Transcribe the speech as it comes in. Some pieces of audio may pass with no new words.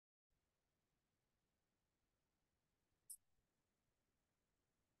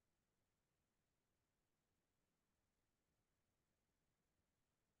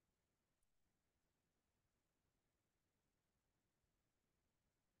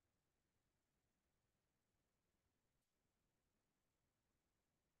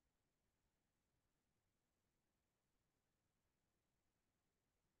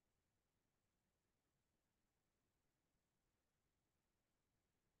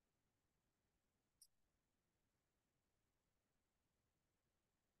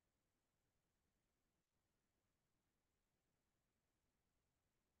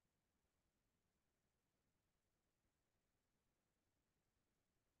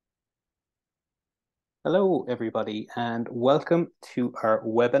Hello, everybody, and welcome to our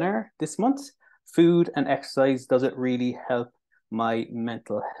webinar this month. Food and exercise, does it really help my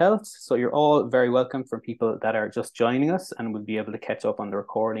mental health? So you're all very welcome for people that are just joining us, and we'll be able to catch up on the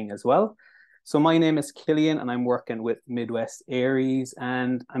recording as well. So my name is Cillian, and I'm working with Mid West ARIES,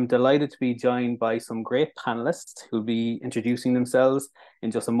 and I'm delighted to be joined by some great panelists who'll be introducing themselves in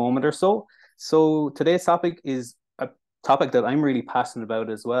just a moment or so. So today's topic is topic that I'm really passionate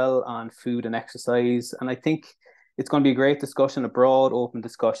about as well, on food and exercise. And I think it's going to be a great discussion, a broad, open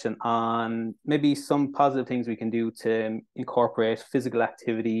discussion on maybe some positive things we can do to incorporate physical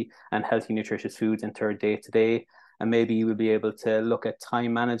activity and healthy, nutritious foods into our day to day. And maybe we'll be able to look at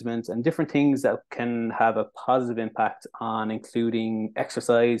time management and different things that can have a positive impact on including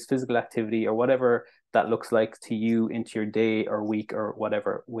exercise, physical activity, or whatever that looks like to you into your day or week or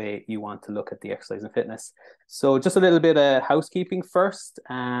whatever way you want to look at the exercise and fitness. So just a little bit of housekeeping first.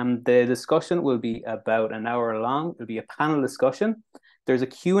 The discussion will be about an hour long. It'll be a panel discussion. There's a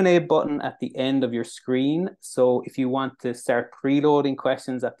Q&A button at the end of your screen. So if you want to start preloading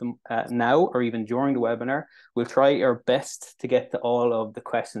questions at the now or even during the webinar, we'll try our best to get to all of the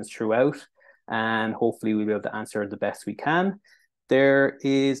questions throughout, and hopefully we'll be able to answer the best we can. There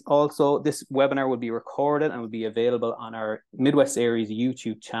is also, this webinar will be recorded and will be available on our Mid West ARIES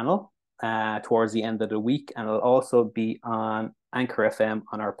YouTube channel towards the end of the week. And it'll also be on Anchor FM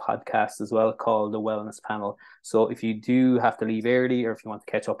on our podcast as well, called The Wellness Panel. So if you do have to leave early, or if you want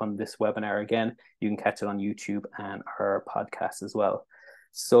to catch up on this webinar again, you can catch it on YouTube and our podcast as well.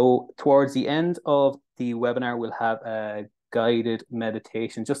 So towards the end of the webinar, we'll have a guided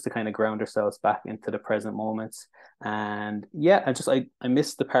meditation just to kind of ground ourselves back into the present moments. And yeah, I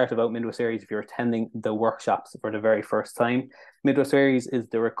missed the part about Mid West ARIES if you're attending the workshops for the very first time. Mid West ARIES is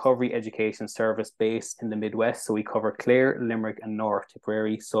the recovery education service based in the Midwest. So we cover Clare, Limerick, and North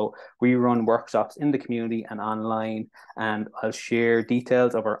Tipperary. So we run workshops in the community and online, and I'll share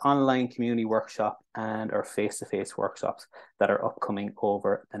details of our online community workshop and our face-to-face workshops that are upcoming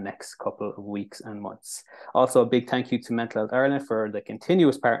over the next couple of weeks and months. Also, a big thank you to Mental Health Ireland for the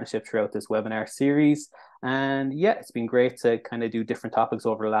continuous partnership throughout this webinar series. And yeah, it's been great to kind of do different topics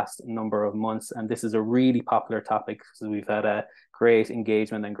over the last number of months. And this is a really popular topic because we've had a great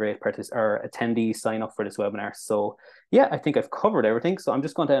engagement and great attendees sign up for this webinar. So yeah, I think I've covered everything. So I'm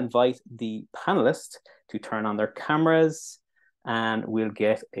just going to invite the panelists to turn on their cameras, and we'll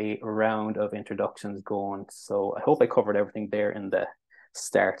get a round of introductions going. So I hope I covered everything there in the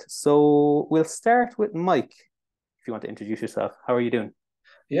start. So we'll start with Mike. If you want to introduce yourself, how are you doing?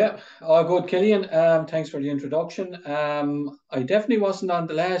 Yeah, all good, Cillian. Thanks for the introduction. I definitely wasn't on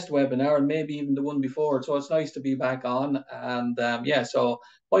the last webinar, and maybe even the one before, so it's nice to be back on. And yeah, so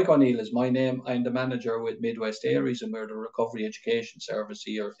Mike O'Neill is my name. I'm the manager with Mid West ARIES, and we're the recovery education service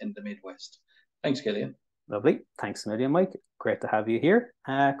here in the Midwest. Thanks, Cillian. Lovely. Thanks a million, Mike. Great to have you here.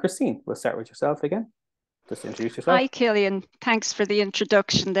 Christine, we'll start with yourself again. Just introduce yourself. Hi, Cillian. Thanks for the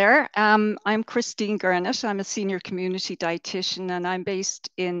introduction there. I'm Christine Gurnett. I'm a senior community dietitian, and I'm based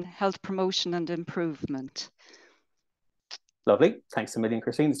in health promotion and improvement. Lovely. Thanks a million,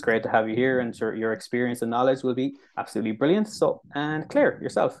 Christine. It's great to have you here, and your experience and knowledge will be absolutely brilliant. So, and Claire,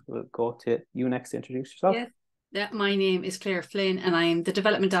 yourself, we'll go to you next to introduce yourself. Yeah, my name is Claire Flynn, and I'm the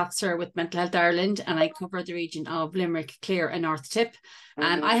Development Officer with Mental Health Ireland, and I cover the region of Limerick, Clare and North Tip.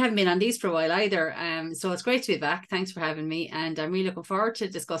 I haven't been on these for a while either, so it's great to be back. Thanks for having me, and I'm really looking forward to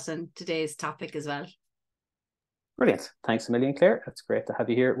discussing today's topic as well. Brilliant. Thanks a million, Claire. It's great to have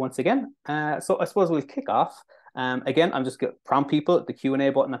you here once again. So I suppose we'll kick off. Again, I'm just going to prompt people, the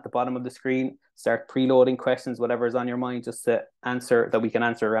Q&A button at the bottom of the screen, start preloading questions, whatever is on your mind, just to answer, that we can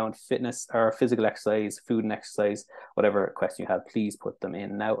answer around fitness or physical exercise, food and exercise, whatever question you have, please put them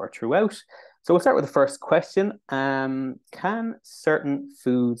in now or throughout. So we'll start with the first question. Can certain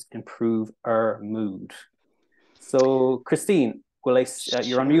foods improve our mood? So Christine, you're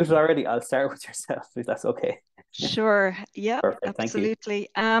unmuted already. I'll start with yourself, if that's okay. Sure. Yeah, perfect. Absolutely.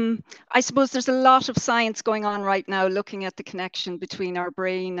 I suppose there's a lot of science going on right now looking at the connection between our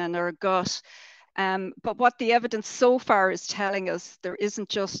brain and our gut. But what the evidence so far is telling us, there isn't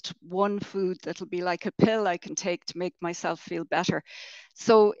just one food that'll be like a pill I can take to make myself feel better.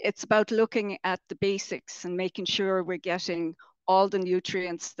 So it's about looking at the basics and making sure we're getting all the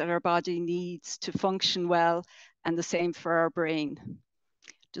nutrients that our body needs to function well, and the same for our brain.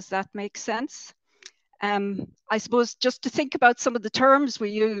 Does that make sense? I suppose just to think about some of the terms we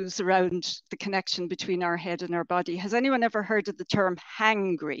use around the connection between our head and our body. Has anyone ever heard of the term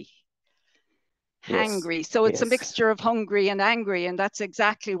hangry? Hangry. Yes. So it's a mixture of hungry and angry, and that's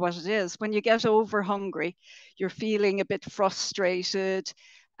exactly what it is. When you get over hungry, you're feeling a bit frustrated,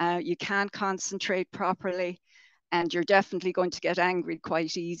 You can't concentrate properly, and you're definitely going to get angry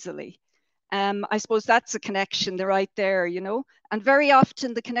quite easily. I suppose that's a connection right there, you know. And very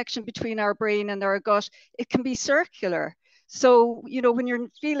often the connection between our brain and our gut, it can be circular. So, you know, when you're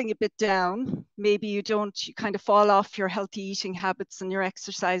feeling a bit down, maybe you kind of fall off your healthy eating habits and your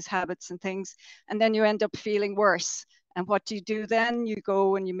exercise habits and things, and then you end up feeling worse. And what do you do then? You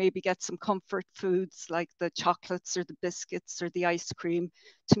go and you maybe get some comfort foods like the chocolates or the biscuits or the ice cream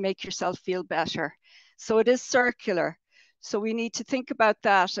to make yourself feel better. So it is circular. So we need to think about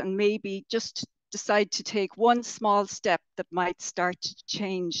that and maybe just decide to take one small step that might start to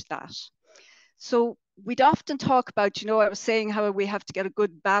change that. So we'd often talk about, you know, I was saying how we have to get a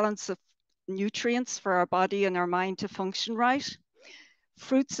good balance of nutrients for our body and our mind to function right.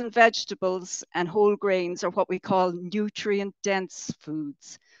 Fruits and vegetables and whole grains are what we call nutrient-dense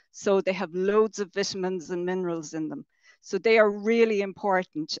foods. So they have loads of vitamins and minerals in them. So they are really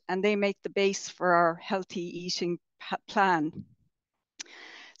important, and they make the base for our healthy eating plan.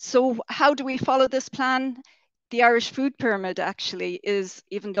 So how do we follow this plan? The Irish food pyramid actually is,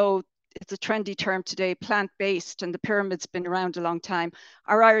 even though it's a trendy term today, plant-based, and the pyramid's been around a long time,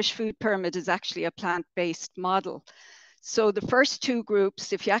 our Irish food pyramid is actually a plant-based model. So the first two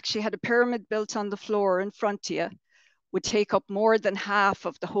groups, if you actually had a pyramid built on the floor in front of you, would take up more than half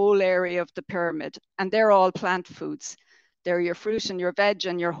of the whole area of the pyramid, and they're all plant foods. They're your fruit and your veg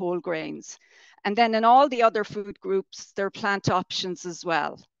and your whole grains. And then in all the other food groups, there are plant options as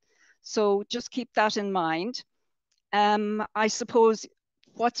well. So just keep that in mind. I suppose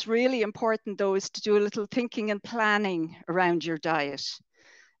what's really important though is to do a little thinking and planning around your diet.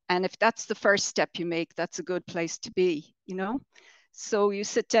 And if that's the first step you make, that's a good place to be, you know? So you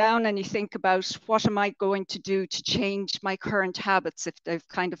sit down and you think about, what am I going to do to change my current habits if they've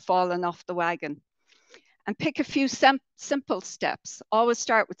kind of fallen off the wagon? And pick a few simple steps. Always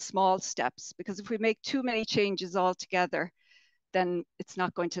start with small steps, because if we make too many changes altogether, then it's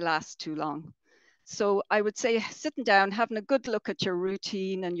not going to last too long. So I would say sitting down, having a good look at your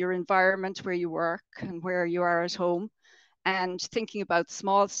routine and your environment where you work and where you are at home, and thinking about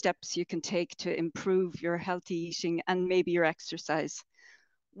small steps you can take to improve your healthy eating and maybe your exercise.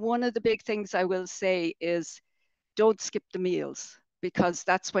 One of the big things I will say is don't skip the meals, because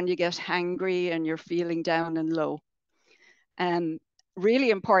that's when you get hangry and you're feeling down and low.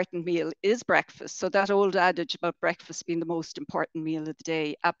 Really important meal is breakfast. So that old adage about breakfast being the most important meal of the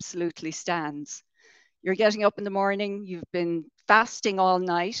day absolutely stands. You're getting up in the morning, you've been fasting all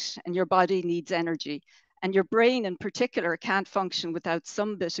night, and your body needs energy. And your brain in particular can't function without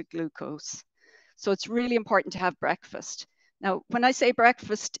some bit of glucose. So it's really important to have breakfast. Now, when I say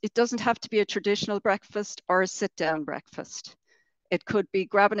breakfast, it doesn't have to be a traditional breakfast or a sit-down breakfast. It could be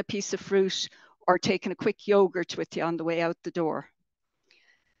grabbing a piece of fruit or taking a quick yogurt with you on the way out the door.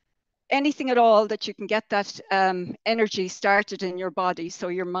 Anything at all that you can get that energy started in your body so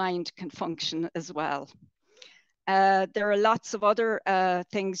your mind can function as well. There are lots of other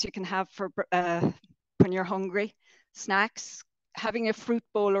things you can have for when you're hungry. Snacks. Having a fruit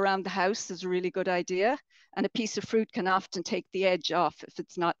bowl around the house is a really good idea, and a piece of fruit can often take the edge off if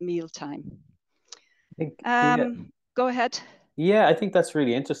it's not mealtime. Go ahead. Yeah, I think that's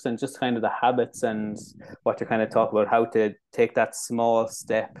really interesting, just kind of the habits and what you're kind of talking about, how to take that small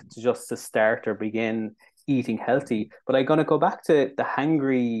step to start or begin eating healthy. But I'm going to go back to the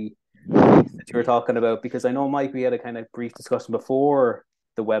hangry piece that you were talking about, because I know, Mike, we had a kind of brief discussion before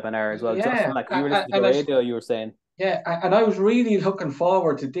the webinar as well. Yeah, just like you were listening to the radio, you were saying. Yeah, and I was really looking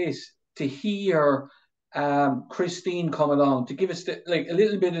forward to this, to hear Christine come along to give us a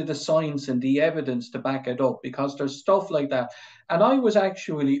little bit of the science and the evidence to back it up, because there's stuff like that. And I was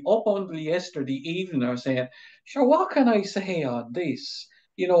actually up until yesterday evening, I was saying, sure, what can I say on this,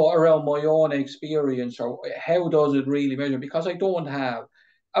 you know, around my own experience, or how does it really measure? Because I don't have,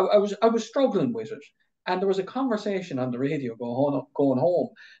 I was struggling with it. And there was a conversation on the radio going home,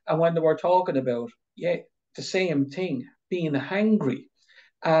 and when they were talking about, the same thing, being hangry,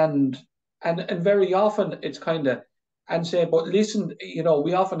 and very often it's kind of, and say, but listen, you know,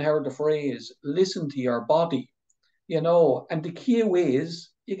 we often heard the phrase, listen to your body, you know, and the cue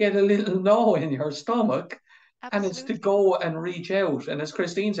is you get a little no in your stomach. Absolutely. And it's to go and reach out. And as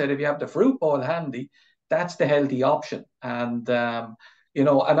Christine said, if you have the fruit bowl handy, that's the healthy option. And you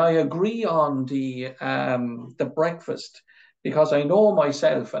know, and I agree on the breakfast, because I know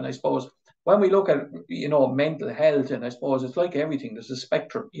myself, and I suppose when we look at, you know, mental health, and I suppose it's like everything, there's a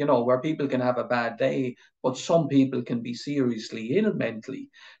spectrum, you know, where people can have a bad day, but some people can be seriously ill mentally.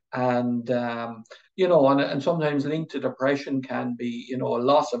 And, you know, and sometimes linked to depression can be, you know, a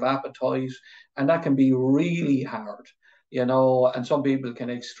loss of appetite, and that can be really hard. you know, and some people can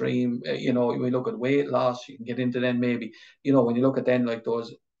extreme, you know, when you look at weight loss, you can get into then maybe, you know, when you look at then like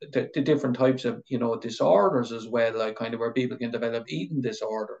those, the different types of, you know, disorders as well, like kind of where people can develop eating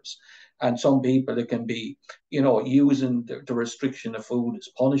disorders. And some people, it can be, you know, using the restriction of food as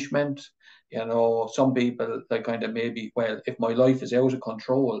punishment. You know, some people, like kind of maybe, well, if my life is out of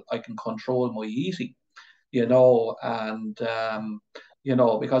control, I can control my eating, you know, and you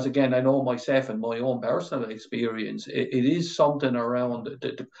know, because again, I know myself and my own personal experience, it is something around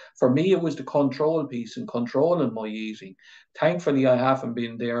for me, it was the control piece and controlling my eating. Thankfully, I haven't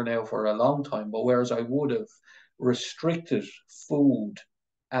been there now for a long time, but whereas I would have restricted food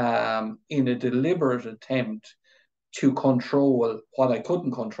in a deliberate attempt to control what I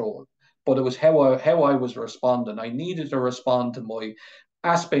couldn't control, but it was how I was responding. I needed to respond to my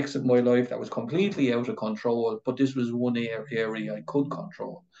aspects of my life that was completely out of control, but this was one area I could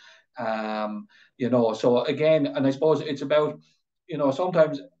control. You know, so again, and I suppose it's about, you know,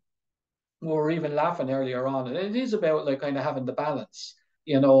 sometimes we were even laughing earlier on, and it is about like kind of having the balance,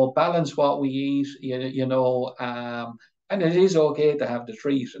 you know, balance what we eat, you know, and it is okay to have the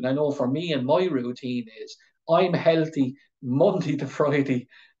treat. And I know for me and my routine is I'm healthy Monday to Friday,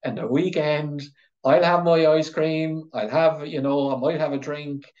 and the weekend I'll have my ice cream, I'll have, you know, I might have a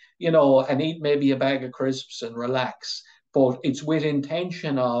drink, you know, and eat maybe a bag of crisps and relax. But it's with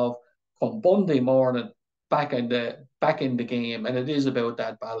intention of come Monday morning, back in the game, and it is about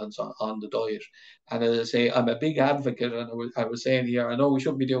that balance on the diet. And as I say, I'm a big advocate, and I was saying here, I know we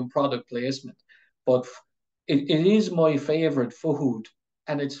shouldn't be doing product placement, but it is my favorite food,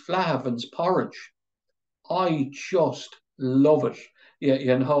 and it's Flahaven's porridge. I just love it. Yeah,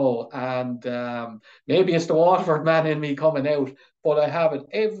 you know, and maybe it's the Waterford man in me coming out, but I have it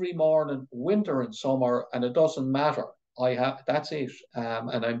every morning, winter and summer, and it doesn't matter. I have that's it,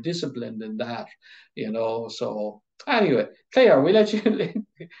 and I'm disciplined in that, you know. So anyway, Claire, we let you,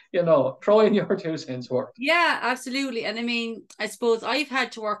 you know, throw in your 2 cents worth. Yeah, absolutely. And I mean, I suppose I've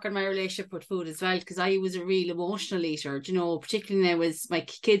had to work on my relationship with food as well, because I was a real emotional eater, you know, particularly when I was, my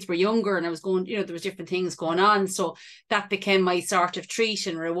kids were younger and I was going, you know, there was different things going on. So that became my sort of treat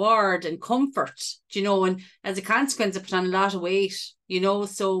and reward and comfort, you know, and as a consequence, I put on a lot of weight, you know,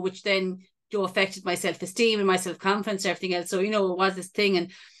 so which then, you know, affected my self-esteem and my self-confidence and everything else. So, you know, it was this thing.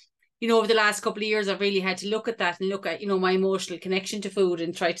 And you know, over the last couple of years, I've really had to look at that and look at, you know, my emotional connection to food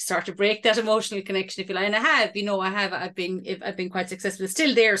and try to start to break that emotional connection, if you like. And I have, you know, I've been quite successful. It's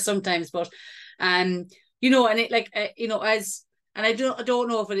still there sometimes, but, you know, and it like, you know, and I don't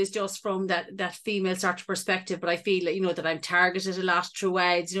know if it is just from that female sort of perspective, but I feel like, you know, that I'm targeted a lot through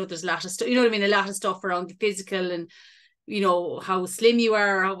ads, you know, there's a lot of stuff, you know what I mean? A lot of stuff around the physical and, you know, how slim you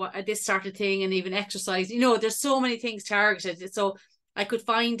are, how this sort of thing, and even exercise, you know, there's so many things targeted. So I could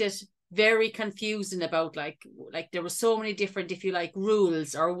find it very confusing about like there were so many different, if you like,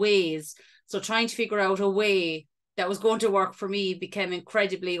 rules or ways. So trying to figure out a way that was going to work for me became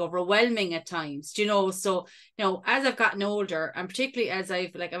incredibly overwhelming at times, you know. So, you know, as I've gotten older, and particularly as I'm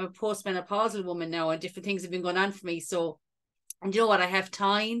a postmenopausal woman now, and different things have been going on for me. So, and you know what, I have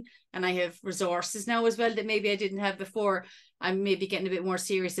time and I have resources now as well that maybe I didn't have before. I'm maybe getting a bit more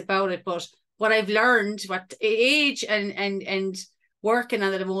serious about it. But what I've learned, what age and working on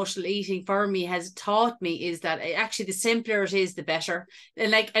that emotional eating for me has taught me is that actually the simpler it is, the better.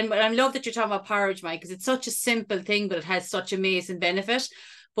 And I love that you're talking about porridge, Mike, because it's such a simple thing, but it has such amazing benefit.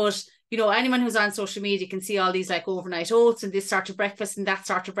 But, you know, anyone who's on social media can see all these like overnight oats and this sort of breakfast and that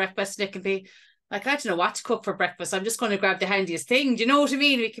sort of breakfast. And it can be like, I don't know what to cook for breakfast. I'm just going to grab the handiest thing. Do you know what I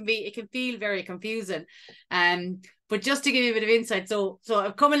mean? It can feel very confusing. But just to give you a bit of insight, so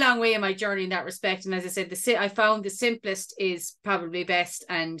I've come a long way in my journey in that respect. And as I said, I found the simplest is probably best.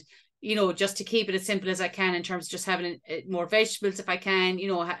 And, you know, just to keep it as simple as I can in terms of just having more vegetables if I can, you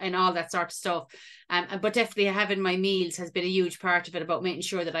know, and all that sort of stuff. But definitely having my meals has been a huge part of it, about making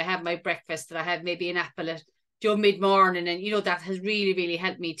sure that I have my breakfast, that I have maybe an apple at mid-morning. And, you know, that has really, really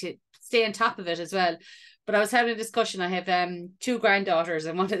helped me to stay on top of it as well. But I was having a discussion. I have 2 granddaughters,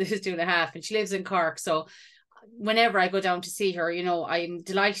 and one of them is 2.5, and she lives in Cork. So whenever I go down to see her, you know, I'm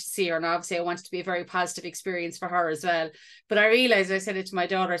delighted to see her, and obviously I want it to be a very positive experience for her as well. But I realized, I said it to my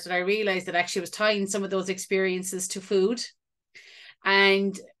daughter, that I realized that actually I was tying some of those experiences to food.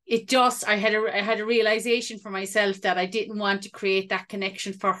 And it just, I had a realization for myself that I didn't want to create that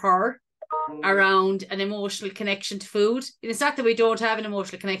connection for her around an emotional connection to food. And it's not that we don't have an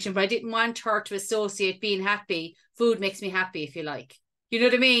emotional connection, but I didn't want her to associate being happy. Food makes me happy, if you like. You know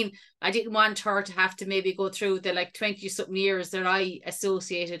what I mean? I didn't want her to have to maybe go through the like 20 something years that I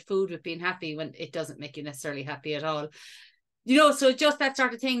associated food with being happy, when it doesn't make you necessarily happy at all. You know, so just that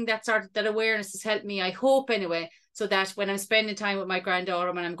sort of thing, that awareness has helped me, I hope anyway, so that when I'm spending time with my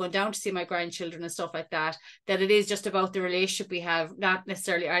granddaughter, when I'm going down to see my grandchildren and stuff like that, that it is just about the relationship we have, not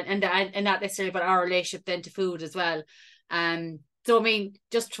necessarily, and not necessarily, but our relationship then to food as well. So, I mean,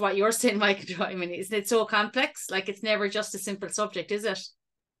 just what you're saying, Mike, I mean, isn't it so complex? Like, it's never just a simple subject, is it?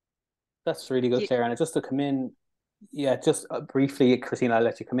 That's really good, Claire. And just to come in, yeah, just briefly, Christine, I'll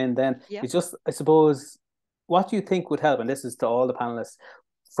let you come in then. Yeah. It's just, I suppose, what do you think would help? And this is to all the panelists,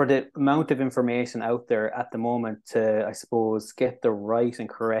 for the amount of information out there at the moment to, I suppose, get the right and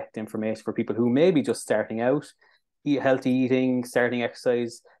correct information for people who may be just starting out, eat healthy eating, starting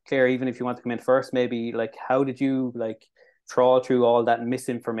exercise. Claire, even if you want to come in first, maybe like, how did you like trawl through all that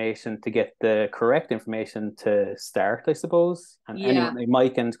misinformation to get the correct information to start, I suppose? And anyone,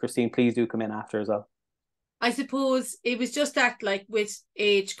 Mike and Christine, please do come in after as well. I suppose it was just that, like, with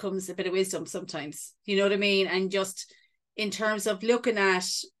age comes a bit of wisdom sometimes, you know what I mean? And just in terms of looking at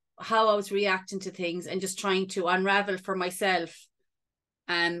how I was reacting to things and just trying to unravel for myself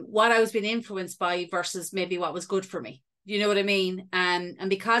what I was being influenced by versus maybe what was good for me. You know what I mean? And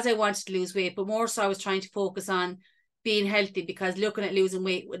because I wanted to lose weight, but more so I was trying to focus on being healthy, because looking at losing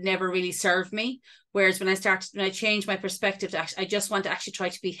weight would never really serve me. Whereas when I changed my perspective to I just want to actually try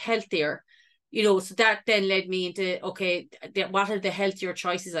to be healthier, you know, so that then led me into, okay, what are the healthier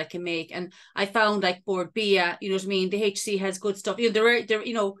choices I can make? And I found like Board Bia, you know what I mean? The HC has good stuff. You know, they're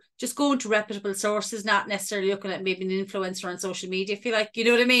you know, just going to reputable sources, not necessarily looking at maybe an influencer on social media, I feel like, you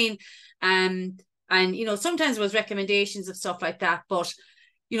know what I mean? And, you know, sometimes it was recommendations of stuff like that, but,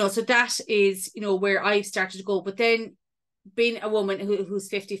 you know, so that is, you know, where I've started to go. But then being a woman who's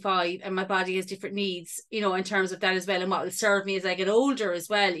 55 and my body has different needs, you know, in terms of that as well, and what will serve me as I get older as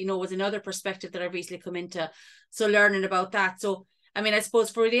well, you know, was another perspective that I've recently come into. So learning about that. So, I mean, I suppose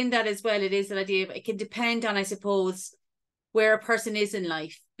for within that as well, it is an idea of, it can depend on, I suppose, where a person is in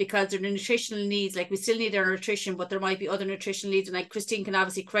life, because their nutritional needs, like we still need our nutrition, but there might be other nutritional needs. And like Christine can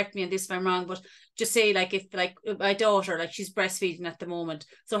obviously correct me on this if I'm wrong, but just say like, if like my daughter, like she's breastfeeding at the moment,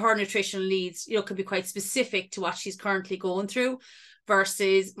 so her nutritional needs, you know, could be quite specific to what she's currently going through,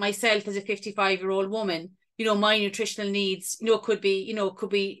 versus myself as a 55-year-old woman, you know, my nutritional needs, you know, could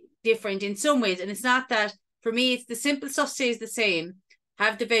be different in some ways. And it's not that, for me, it's the simple stuff stays the same.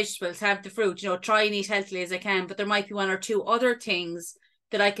 Have the vegetables, have the fruit, you know, try and eat healthily as I can, but there might be one or two other things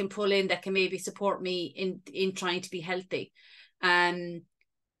that I can pull in that can maybe support me in trying to be healthy.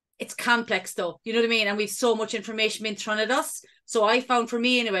 It's complex though, you know what I mean? And we've so much information being thrown at us. So I found, for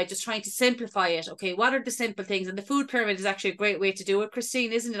me anyway, just trying to simplify it. Okay, what are the simple things? And the food pyramid is actually a great way to do it,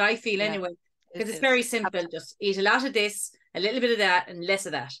 Christine, isn't it? I feel anyway, because it's very simple. Absolutely. Just eat a lot of this, a little bit of that, and less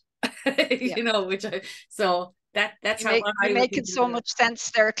of that. You know, that's how you're making so much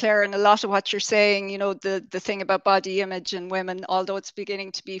sense there, Claire, and a lot of what you're saying, you know, the thing about body image in women, although it's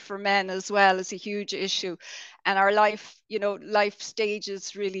beginning to be for men as well, is a huge issue. And our life, you know, life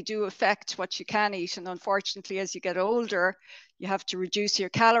stages really do affect what you can eat. And unfortunately, as you get older, you have to reduce your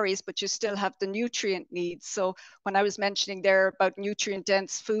calories, but you still have the nutrient needs. So when I was mentioning there about nutrient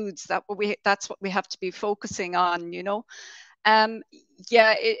dense foods, that's what we have to be focusing on, you know.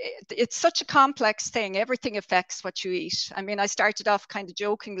 It's such a complex thing. Everything affects what you eat. I mean, I started off kind of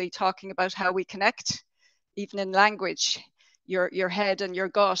jokingly talking about how we connect, even in language, your head and your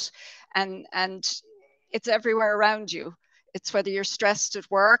gut, and it's everywhere around you. It's whether you're stressed at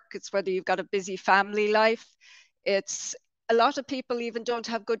work, it's whether you've got a busy family life. It's a lot of people even don't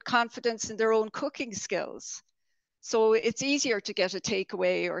have good confidence in their own cooking skills. So it's easier to get a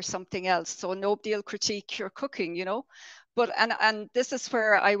takeaway or something else. So nobody will critique your cooking, you know. But and this is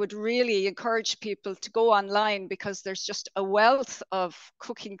where I would really encourage people to go online, because there's just a wealth of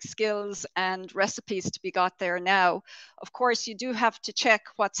cooking skills and recipes to be got there now. Of course, you do have to check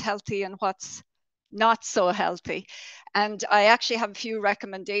what's healthy and what's not so healthy. And I actually have a few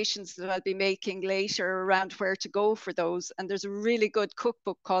recommendations that I'll be making later around where to go for those. And there's a really good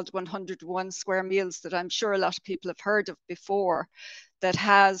cookbook called 101 Square Meals that I'm sure a lot of people have heard of before, that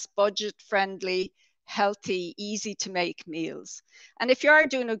has budget-friendly, healthy, easy to make meals. And if you are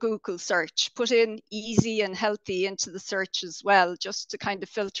doing a Google search, put in easy and healthy into the search as well, just to kind of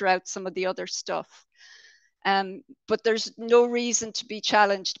filter out some of the other stuff. But there's no reason to be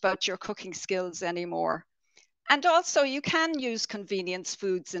challenged about your cooking skills anymore. And also, you can use convenience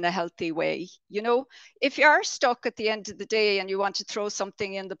foods in a healthy way. You know, if you are stuck at the end of the day and you want to throw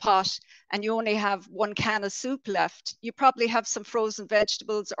something in the pot and you only have one can of soup left, you probably have some frozen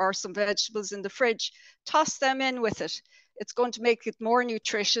vegetables or some vegetables in the fridge. Toss them in with it. It's going to make it more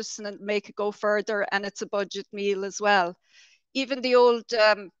nutritious and make it go further, and it's a budget meal as well. Even the old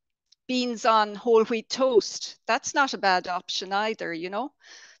beans on whole wheat toast, that's not a bad option either, you know.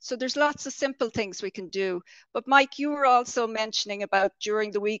 So there's lots of simple things we can do. But Mike, you were also mentioning about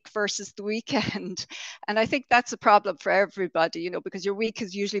during the week versus the weekend. And I think that's a problem for everybody, you know, because your week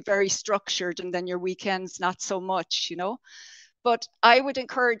is usually very structured and then your weekend's not so much, you know. But I would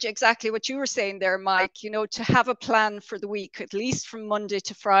encourage exactly what you were saying there, Mike, you know, to have a plan for the week, at least from Monday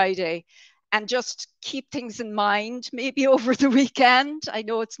to Friday, and just keep things in mind, maybe over the weekend. I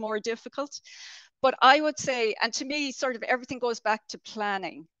know it's more difficult, but I would say, and to me, sort of everything goes back to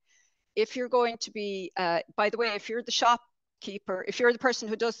planning. If you're going to be, by the way, if you're the shopkeeper, if you're the person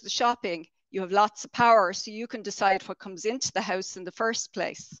who does the shopping, you have lots of power, so you can decide what comes into the house in the first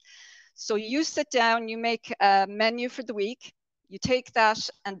place. So you sit down, you make a menu for the week, you take that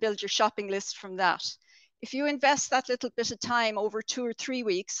and build your shopping list from that. If you invest that little bit of time over 2 or 3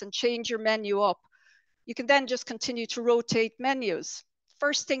 weeks and change your menu up, you can then just continue to rotate menus.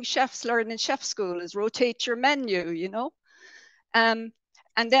 First thing chefs learn in chef school is rotate your menu, you know.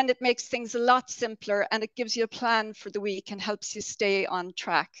 And then it makes things a lot simpler, and it gives you a plan for the week and helps you stay on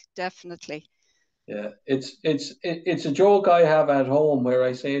track, definitely. Yeah, it's a joke I have at home where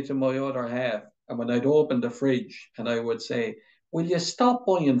I say to my other half, and when I'd open the fridge and I would say, "Will you stop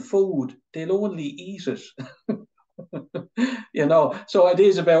buying food? They'll only eat it." You know, so it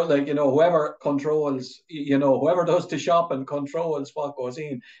is about, like, you know, whoever controls, you know, whoever does the shopping controls what goes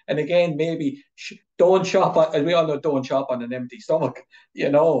in. And again, maybe don't shop on, we all know, don't shop on an empty stomach, you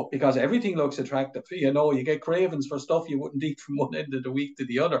know, because everything looks attractive. You know, you get cravings for stuff you wouldn't eat from one end of the week to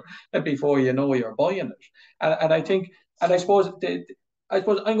the other, and before you know, you're buying it. And I think, and I suppose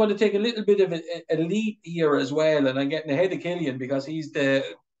I'm going to take a little bit of a leap here as well, and I'm getting ahead of Cillian because he's the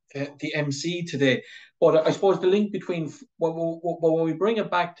MC today. But I suppose the link between when we bring it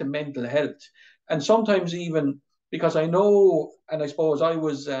back to mental health, and sometimes even because I know, and I suppose I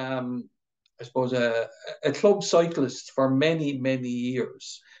was, a club cyclist for many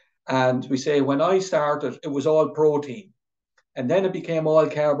years, and we say when I started, it was all protein, and then it became all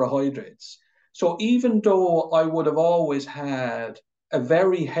carbohydrates. So even though I would have always had a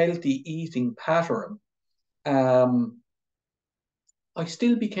very healthy eating pattern, I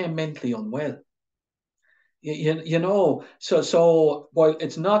still became mentally unwell. You know, so while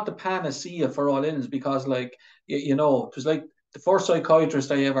it's not the panacea for all illness, because, like, you know, it was like the first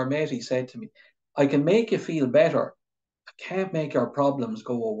psychiatrist I ever met, he said to me, "I can make you feel better. I can't make your problems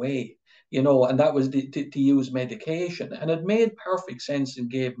go away." You know, and that was to use medication, and it made perfect sense and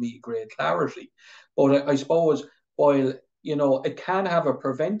gave me great clarity. But I suppose, while, you know, it can have a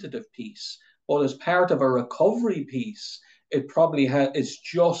preventative piece, but as part of a recovery piece, it probably it's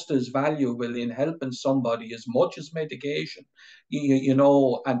just as valuable in helping somebody as much as medication, you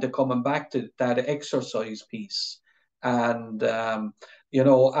know, and to coming back to that exercise piece. And, you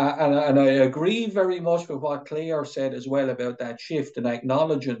know, and I agree very much with what Claire said as well about that shift and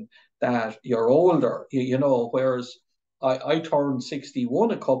acknowledging that you're older, you know, whereas I turned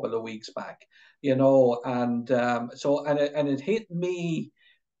 61 a couple of weeks back, you know, and it hit me,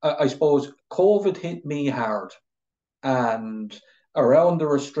 I suppose COVID hit me hard, and around the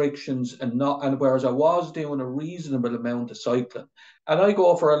restrictions, and whereas I was doing a reasonable amount of cycling, and I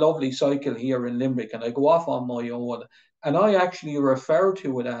go for a lovely cycle here in Limerick, and I go off on my own, and I actually refer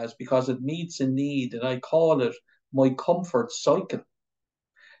to it as, because it meets a need, and I call it my comfort cycle.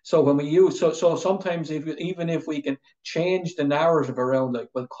 So when we use, so sometimes, even if we can change the narrative around, like,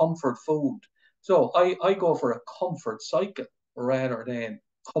 well, comfort food, so I go for a comfort cycle rather than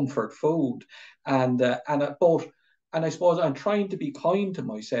comfort food, and both. And I suppose I'm trying to be kind to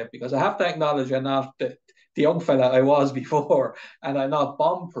myself, because I have to acknowledge I'm not the young fella I was before, and I'm not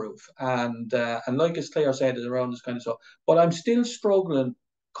bomb proof. And like as Claire said, is around this kind of stuff. But I'm still struggling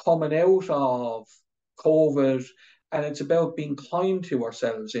coming out of COVID, and it's about being kind to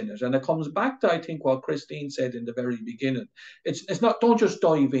ourselves in it. And it comes back to, I think, what Christine said in the very beginning. It's not, don't just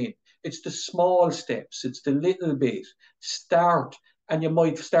dive in. It's the small steps. It's the little bit. Start, and you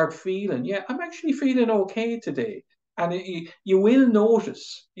might start feeling, yeah, I'm actually feeling okay today. And you will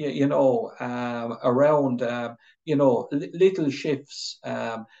notice, you know, around, you know, little shifts.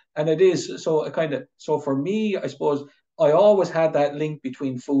 And it is, so kind of, so for me, I suppose I always had that link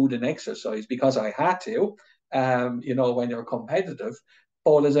between food and exercise, because I had to, you know, when you're competitive.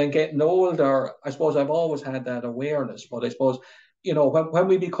 But as I'm getting older, I suppose I've always had that awareness. But I suppose, you know, when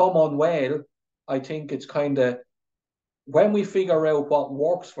we become unwell, I think it's kind of when we figure out what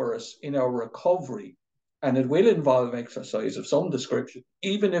works for us in our recovery, and it will involve exercise of some description,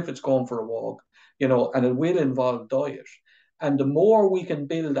 even if it's going for a walk, you know, and it will involve diet. And the more we can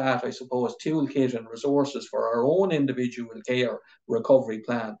build that, I suppose, toolkit and resources for our own individual care recovery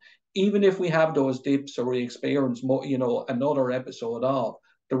plan, even if we have those dips or we experience, you know, another episode of,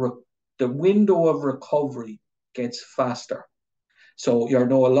 the window of recovery gets faster. So you're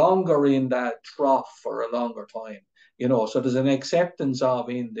no longer in that trough for a longer time, so there's an acceptance of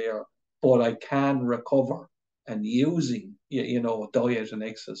in there, but I can recover, and using, diet and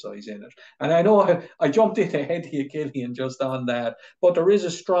exercise in it. And I know I jumped in ahead of you, Cillian, just on that, but there is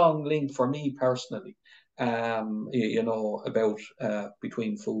a strong link for me personally, about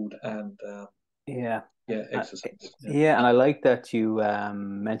between food and exercise. Yeah, and I like that you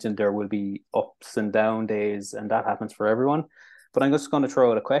mentioned there will be ups and down days, and that happens for everyone. But I'm just going to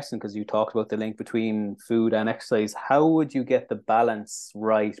throw out a question because you talked about the link between food and exercise. How would you get the balance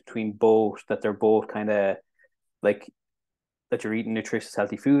right between both, that they're both kind of like that you're eating nutritious,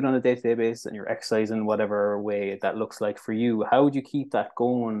 healthy food on a day-to-day basis and you're exercising whatever way that looks like for you? How would you keep that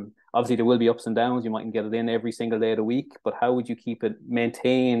going? Obviously, there will be ups and downs. You mightn't get it in every single day of the week, but how would you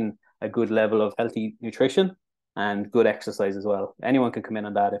maintain a good level of healthy nutrition and good exercise as well? Anyone can come in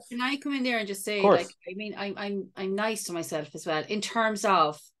on that. Can I come in there and just say, I'm nice to myself as well, in terms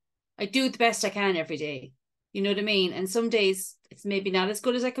of I do the best I can every day. You know what I mean? And some days it's maybe not as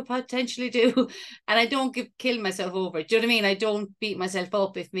good as I could potentially do. And I don't kill myself over it. Do you know what I mean? I don't beat myself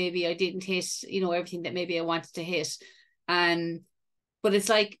up if maybe I didn't hit, everything that maybe I wanted to hit. But it's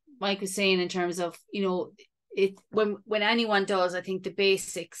like Mike was saying, in terms of, when anyone does, I think the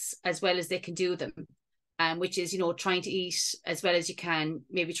basics as well as they can do them. Which is, trying to eat as well as you can,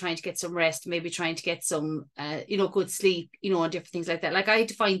 maybe trying to get some rest, maybe trying to get some, good sleep, and different things like that. Like, I had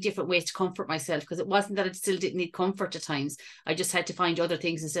to find different ways to comfort myself, because it wasn't that I still didn't need comfort at times. I just had to find other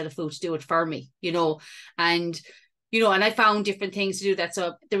things instead of food to do it for me, and I found different things to do that.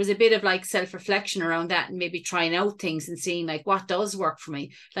 So there was a bit of like self-reflection around that, and maybe trying out things and seeing like what does work for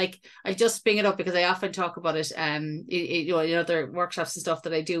me. Like, I just bring it up because I often talk about it, in other workshops and stuff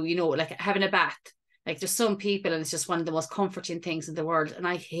that I do, like having a bath. Like, there's some people, and it's just one of the most comforting things in the world, and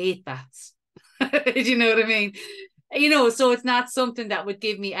I hate baths. Do you know what I mean? So it's not something that would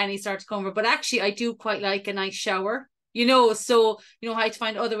give me any sort of comfort, but actually I do quite like a nice shower, so, I had to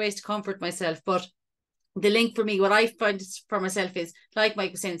find other ways to comfort myself. But the link for me, what I find for myself is, like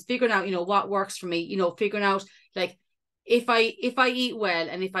Mike was saying, it's figuring out, what works for me, figuring out, like, if I eat well,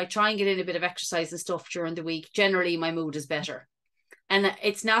 and if I try and get in a bit of exercise and stuff during the week, generally my mood is better. And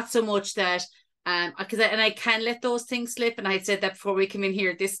it's not so much that, because I can let those things slip, and I had said that before we came in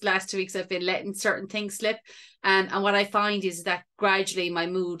here. This last 2 weeks I've been letting certain things slip, and what I find is that gradually my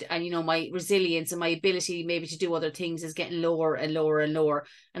mood and my resilience and my ability maybe to do other things is getting lower and lower and lower.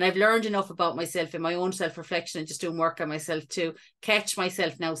 And I've learned enough about myself in my own self-reflection and just doing work on myself to catch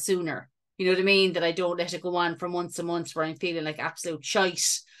myself now sooner. You know what I mean? That I don't let it go on for months and months where I'm feeling like absolute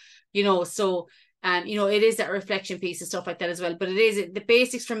shite. So it is that reflection piece and stuff like that as well. But it is the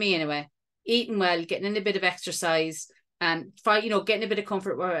basics for me anyway. Eating well, getting in a bit of exercise, and getting a bit of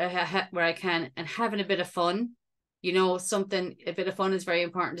comfort where I can, and having a bit of fun. A bit of fun is very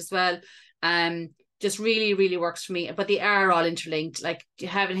important as well. Just really, really works for me. But they are all interlinked. Like,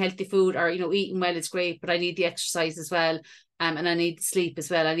 having healthy food or eating well is great, but I need the exercise as well. And I need sleep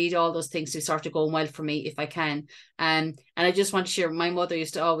as well. I need all those things to start to go well for me if I can. And I just want to share, my mother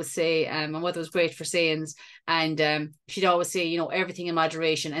used to always say, my mother was great for sayings, and she'd always say, everything in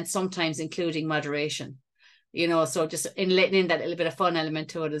moderation, and sometimes including moderation. So just in letting in that little bit of fun element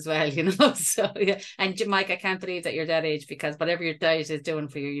to it as well, So yeah. And Mike, I can't believe that you're that age, because whatever your diet is doing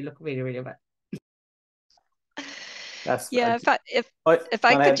for you, you look really, really well. If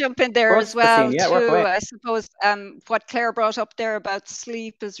I could jump in there as well too, I suppose what Claire brought up there about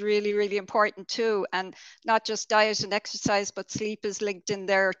sleep is really, really important too, and not just diet and exercise, but sleep is linked in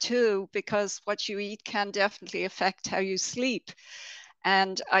there too, because what you eat can definitely affect how you sleep.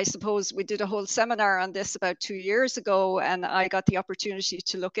 And I suppose we did a whole seminar on this about 2 years ago, and I got the opportunity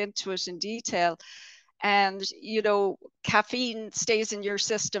to look into it in detail. And, caffeine stays in your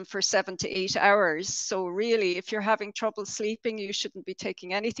system for 7 to 8 hours. So really, if you're having trouble sleeping, you shouldn't be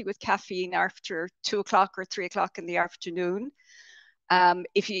taking anything with caffeine after 2 o'clock or 3 o'clock in the afternoon.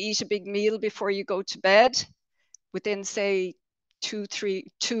 If you eat a big meal before you go to bed, within, say, 2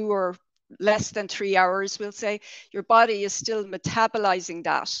 or less than 3 hours, we'll say, your body is still metabolizing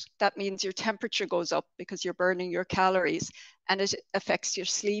that. That means your temperature goes up because you're burning your calories, and it affects your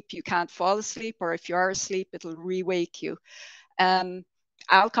sleep. You can't fall asleep, or if you are asleep, it'll re-wake you.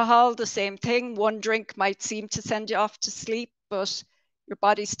 Alcohol, the same thing. One drink might seem to send you off to sleep, but your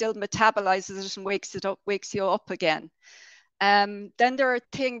body still metabolizes it and wakes you up again. Then there are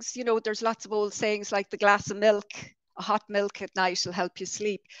things, there's lots of old sayings like the glass of milk, a hot milk at night will help you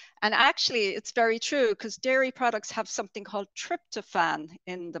sleep. And actually, it's very true, because dairy products have something called tryptophan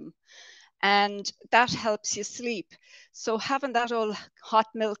in them. and that helps you sleep. So having that old hot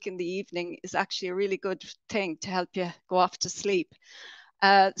milk in the evening is actually a really good thing to help you go off to sleep.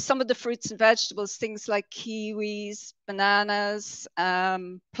 Some of the fruits and vegetables, things like kiwis, bananas,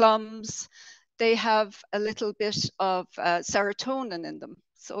 plums, they have a little bit of serotonin in them.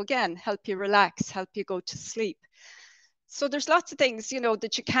 So again, help you relax, help you go to sleep. So there's lots of things, you know,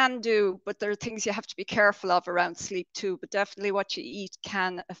 that you can do, but there are things you have to be careful of around sleep too. But definitely what you eat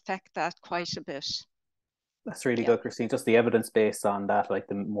can affect that quite a bit. That's really good, Christine. Just the evidence based on that, like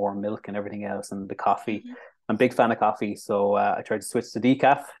the more milk and everything else, and the coffee. I'm a big fan of coffee, so I tried to switch to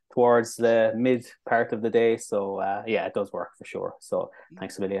decaf towards the mid part of the day. So yeah, it does work for sure. So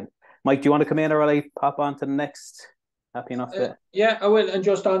thanks a million. Mike, do you want to come in, or will I pop on to the next? Happy enough to Yeah, I will. And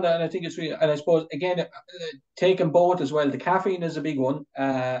just on that, and I think it's really, and I suppose again, taking both as well. The caffeine is a big one.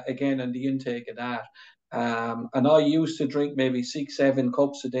 Again, and the intake of that. And I used to drink maybe 6-7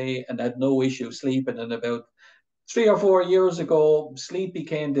 cups a day and had no issue sleeping. And about 3 or 4 years ago, sleep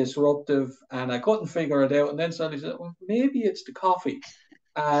became disruptive, and I couldn't figure it out. And then suddenly said, well, maybe it's the coffee.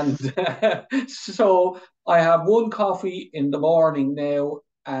 And so I have one coffee in the morning now,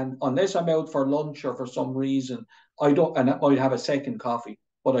 and unless I'm out for lunch or for some reason, I don't, and I might have a second coffee,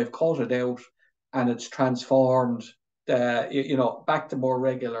 but I've cut it out, and it's transformed, back to more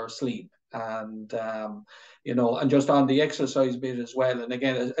regular sleep. And and just on the exercise bit as well. And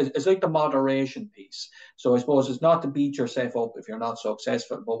again, it's like the moderation piece. So I suppose it's not to beat yourself up if you're not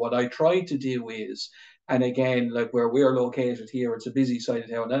successful, but what I try to do is, and again, like where we're located here, it's a busy side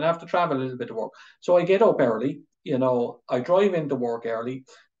of town, and I have to travel a little bit to work. So I get up early, I drive into work early.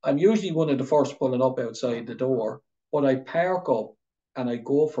 I'm usually one of the first pulling up outside the door, but I park up and I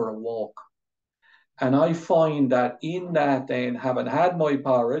go for a walk. And I find that in that, then having had my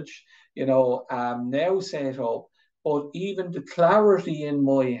porridge, I'm now set up, but even the clarity in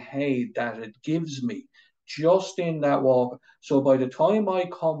my head that it gives me just in that walk. So by the time I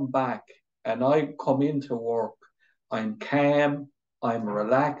come back and I come into work, I'm calm, I'm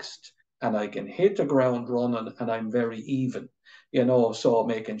relaxed, and I can hit the ground running, and I'm very even. So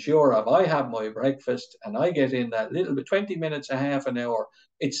making sure if I have my breakfast and I get in that little bit, 20 minutes, a half an hour,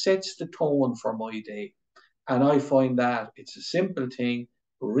 it sets the tone for my day. And I find that it's a simple thing,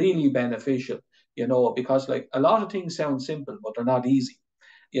 really beneficial, because like a lot of things sound simple, but they're not easy,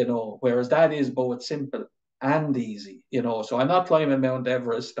 whereas that is both simple and easy, So I'm not climbing Mount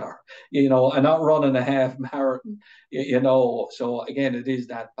Everest, or, I'm not running a half marathon, So again, it is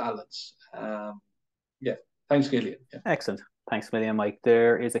that balance. Yeah. Thanks, Cillian. Yeah. Excellent. Thanks a million, Mike.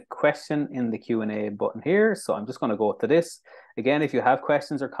 There is a question in the Q&A button here, so I'm just going to go to this. Again, if you have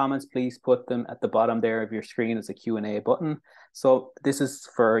questions or comments, please put them at the bottom there of your screen as a Q&A button. So this is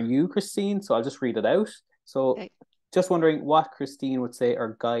for you, Christine, so I'll just read it out. So just wondering what Christine would say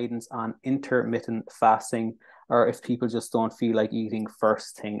are guidance on intermittent fasting, or if people just don't feel like eating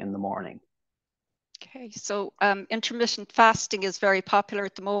first thing in the morning. Okay, so intermittent fasting is very popular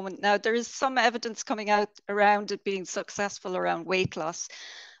at the moment. Now, there is some evidence coming out around it being successful around weight loss.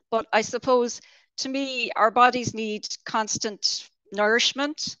 But I suppose, to me, our bodies need constant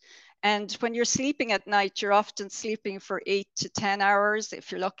nourishment. And when you're sleeping at night, you're often sleeping for 8 to 10 hours,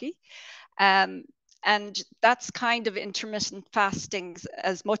 if you're lucky. And that's kind of intermittent fasting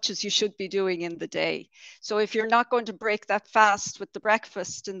as much as you should be doing in the day. So if you're not going to break that fast with the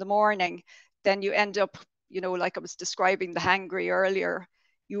breakfast in the morning, then you end up, like I was describing the hangry earlier,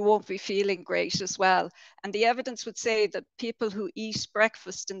 you won't be feeling great as well. And the evidence would say that people who eat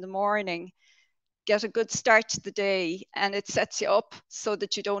breakfast in the morning get a good start to the day, and it sets you up so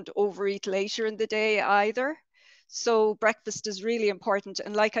that you don't overeat later in the day either. So breakfast is really important.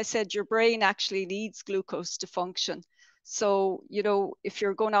 And like I said, your brain actually needs glucose to function. So, if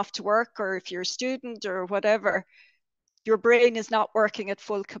you're going off to work, or if you're a student or whatever, your brain is not working at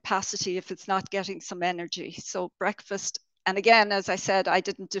full capacity if it's not getting some energy. So breakfast, and again, as I said, I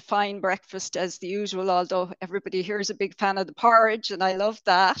didn't define breakfast as the usual, although everybody here is a big fan of the porridge, and I love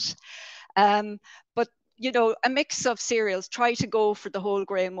that. But, a mix of cereals, try to go for the whole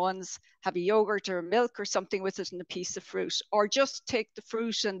grain ones, have a yogurt or milk or something with it and a piece of fruit, or just take the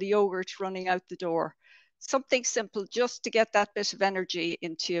fruit and the yogurt running out the door. Something simple just to get that bit of energy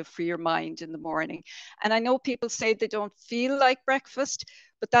into you for your mind in the morning. And I know people say they don't feel like breakfast,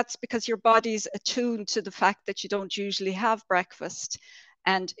 but that's because your body's attuned to the fact that you don't usually have breakfast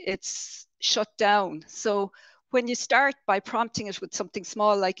and it's shut down. So when you start by prompting it with something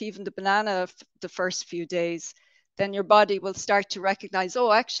small, like even the banana the first few days, then your body will start to recognize,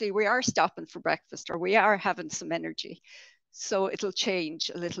 oh, actually, we are stopping for breakfast, or we are having some energy. So it'll change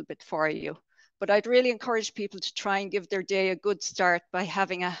a little bit for you. But I'd really encourage people to try and give their day a good start by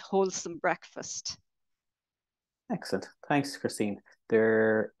having a wholesome breakfast. Excellent. Thanks, Christine.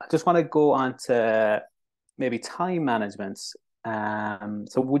 I just want to go on to maybe time management.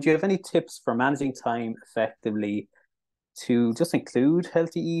 So would you have any tips for managing time effectively to just include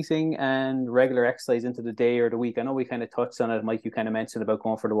healthy eating and regular exercise into the day or the week? I know we kind of touched on it, Mike, you kind of mentioned about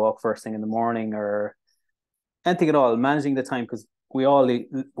going for the walk first thing in the morning or anything at all, managing the time, because we all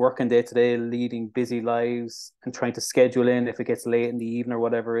working day to day, leading busy lives and trying to schedule in if it gets late in the evening or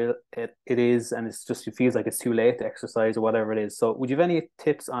whatever it is, and it's just, it feels like it's too late to exercise or whatever it is. So would you have any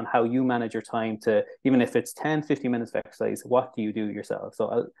tips on how you manage your time to, even if it's 10, 15 minutes of exercise, what do you do yourself? So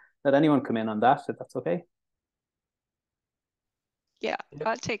I'll let anyone come in on that, if that's okay. Yeah,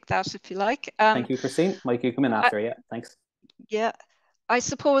 I'll take that if you like. Thank you, Christine. Mike, you come in after. Yeah, thanks. Yeah, I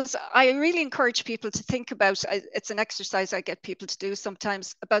suppose I really encourage people to think about, it's an exercise I get people to do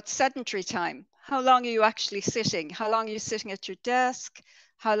sometimes, about sedentary time. How long are you actually sitting? How long are you sitting at your desk?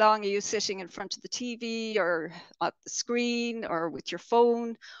 How long are you sitting in front of the TV or at the screen or with your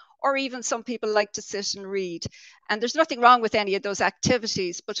phone? Or even some people like to sit and read. And there's nothing wrong with any of those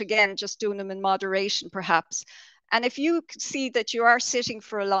activities, but again, just doing them in moderation perhaps. And if you see that you are sitting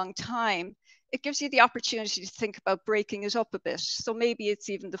for a long time, it gives you the opportunity to think about breaking it up a bit. So maybe it's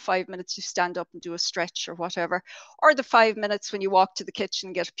even the 5 minutes you stand up and do a stretch or whatever, or the 5 minutes when you walk to the kitchen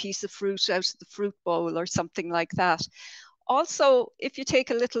and get a piece of fruit out of the fruit bowl or something like that. Also, if you take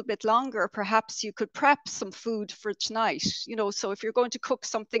a little bit longer, perhaps you could prep some food for tonight. You know, so if you're going to cook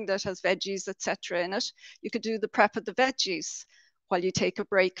something that has veggies, etc. in it, you could do the prep of the veggies while you take a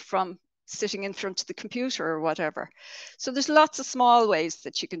break from sitting in front of the computer or whatever. So there's lots of small ways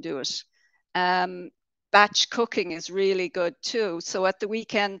that you can do it. Batch cooking is really good too. So at the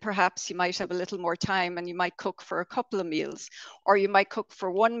weekend, perhaps you might have a little more time and you might cook for a couple of meals, or you might cook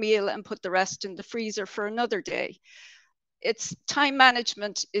for one meal and put the rest in the freezer for another day. It's time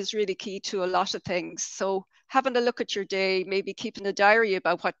management is really key to a lot of things. So having a look at your day, maybe keeping a diary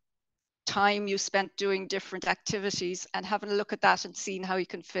about what time you spent doing different activities and having a look at that and seeing how you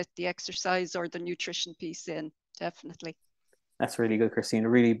can fit the exercise or the nutrition piece in, definitely. That's really good, Christine.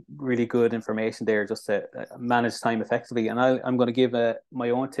 Really, really good information there just to manage time effectively. And I'm going to give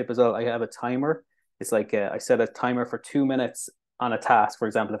my own tip as well. I have a timer. It's like I set a timer for 2 minutes on a task, for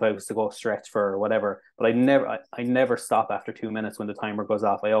example, if I was to go stretch for whatever, but I never stop after 2 minutes when the timer goes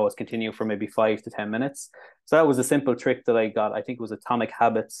off. I always continue for maybe 5 to 10 minutes. So that was a simple trick that I got. I think it was Atomic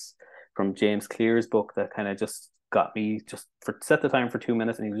Habits from James Clear's book that kind of just got me just set the time for 2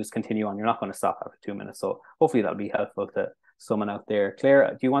 minutes and you just continue on. You're not going to stop after 2 minutes. So hopefully that'll be helpful to someone out there.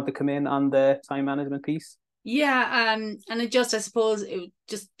 Claire, do you want to come in on the time management piece? Yeah, and I suppose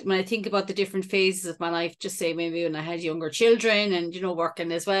just when I think about the different phases of my life, just say maybe when I had younger children and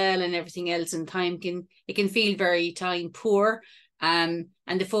working as well and everything else, and time can feel very time poor. And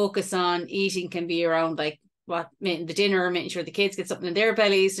the focus on eating can be around like the dinner, making sure the kids get something in their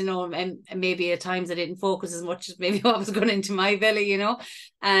bellies, and maybe at times I didn't focus as much as maybe what was going into my belly,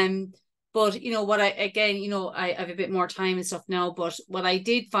 But what I have a bit more time and stuff now. But what I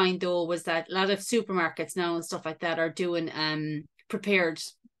did find though was that a lot of supermarkets now and stuff like that are doing prepared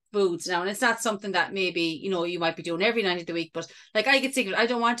foods now, and it's not something that maybe you might be doing every night of the week. But like I get sick of it. I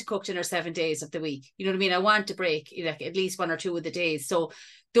don't want to cook dinner 7 days of the week. You know what I mean? I want to break like at least 1 or 2 of the days. So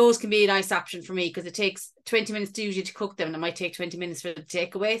those can be a nice option for me because it takes 20 minutes to usually to cook them, and it might take 20 minutes for the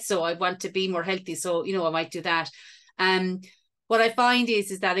takeaway. So I want to be more healthy. So I might do that. What I find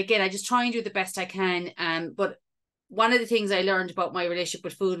is that again, I just try and do the best I can. But one of the things I learned about my relationship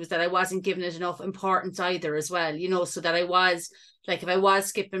with food was that I wasn't giving it enough importance either as well, so that I was like, if I was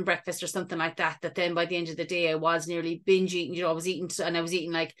skipping breakfast or something like that, that then by the end of the day, I was nearly binge eating, I was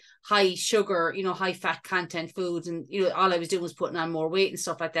eating like high sugar, high fat content foods. And, all I was doing was putting on more weight and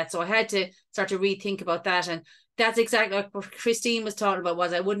stuff like that. So I had to start to rethink about that. And that's exactly like what Christine was talking about,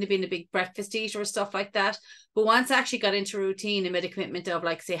 was I wouldn't have been a big breakfast eater or stuff like that. But once I actually got into a routine and made a commitment of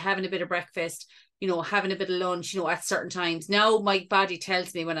like, say, having a bit of breakfast, having a bit of lunch, at certain times. Now my body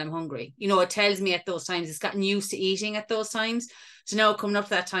tells me when I'm hungry. It tells me at those times. It's gotten used to eating at those times. So now coming up to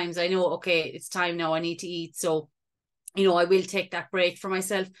that times, I know, okay, it's time now, I need to eat. So, I will take that break for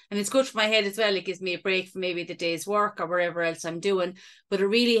myself. And it's good for my head as well. It gives me a break from maybe the day's work or whatever else I'm doing. But it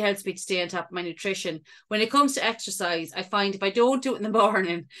really helps me to stay on top of my nutrition. When it comes to exercise, I find if I don't do it in the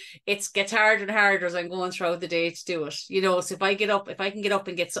morning, it gets harder and harder as I'm going throughout the day to do it. So if I can get up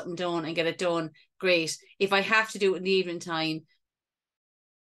and get something done and get it done, great. If I have to do it in the evening time.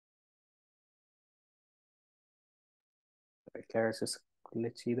 Claire's just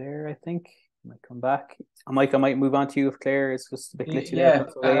glitchy there, I think. Might come back. Mike, I might move on to you if Claire is just a bit glitchy there.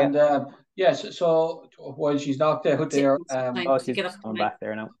 Yeah, and yes, so while she's knocked out there, oh, she's coming back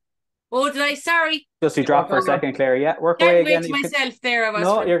there now. Oh, did I? Sorry. Just you drop for a second, Claire. Yeah, work away again. To myself there. I was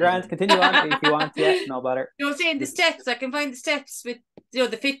no, you're grand. Continue on if you want. Yeah, no bother. You know, saying the steps, I can find the steps with, you know,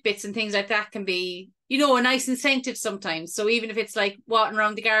 the Fitbits and things like that can be, you know, a nice incentive sometimes. So even if it's like walking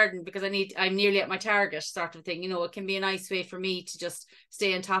around the garden because I'm nearly at my target sort of thing, you know, it can be a nice way for me to just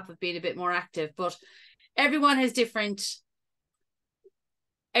stay on top of being a bit more active. But everyone has different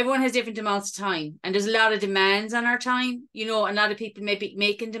amounts of time, and there's a lot of demands on our time, you know, and a lot of people may be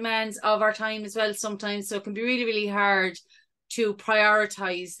making demands of our time as well sometimes. So it can be really, really hard to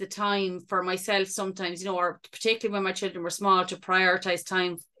prioritize the time for myself sometimes, you know, or particularly when my children were small, to prioritize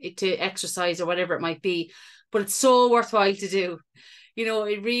time to exercise or whatever it might be. But it's so worthwhile to do. You know,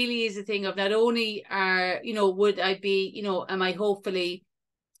 it really is a thing of not only you know, would I be, you know, am I hopefully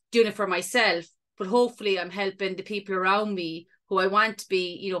doing it for myself, but hopefully I'm helping the people around me who I want to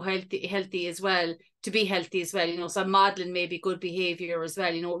be, you know, healthy as well, to be healthy as well, you know, so I'm modeling maybe good behavior as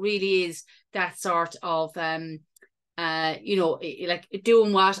well. You know, it really is that sort of, you know, like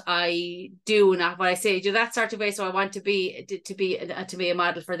doing what I do, not what I say, do that sort of way. So I want to be a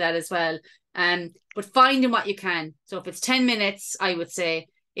model for that as well. But finding what you can. So if it's 10 minutes, I would say,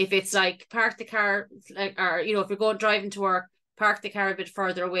 if it's like park the car, like, or, you know, if you're driving to work, park the car a bit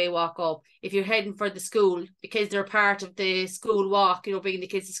further away, walk up. If you're heading for the school, because they're part of the school walk, you know, bringing the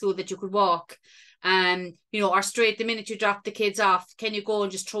kids to school, that you could walk. You know, or straight the minute you drop the kids off, can you go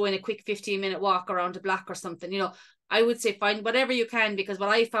and just throw in a quick 15-minute walk around the block or something? You know, I would say find whatever you can, because what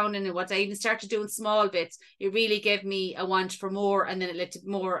I found in it, what I even started doing small bits, it really gave me a want for more, and then it led to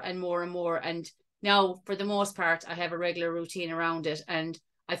more and more and more. And now, for the most part, I have a regular routine around it, and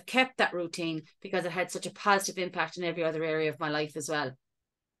I've kept that routine because it had such a positive impact in every other area of my life as well.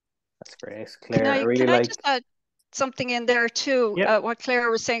 That's great, Claire. Can I just add something in there too? Yep. What Claire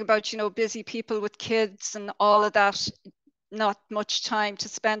was saying about, you know, busy people with kids and all of that, not much time to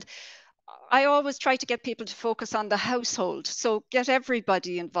spend. I always try to get people to focus on the household. So get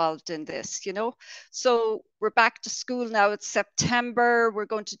everybody involved in this, you know. So we're back to school now. It's September. We're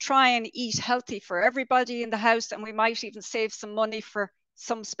going to try and eat healthy for everybody in the house, and we might even save some money for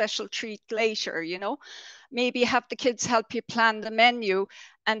some special treat later, you know. Maybe have the kids help you plan the menu.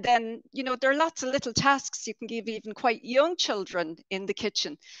 And then, you know, there are lots of little tasks you can give even quite young children in the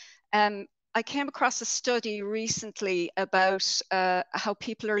kitchen. I came across a study recently about how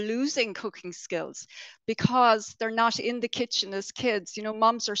people are losing cooking skills because they're not in the kitchen as kids. You know,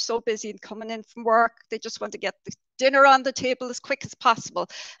 moms are so busy coming in from work, they just want to get the dinner on the table as quick as possible,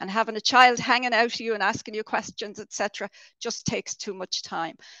 and having a child hanging out to you and asking you questions, etc., just takes too much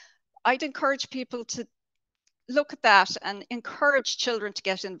time. I'd encourage people to look at that and encourage children to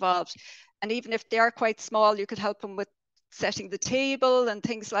get involved. And even if they are quite small, you could help them with setting the table and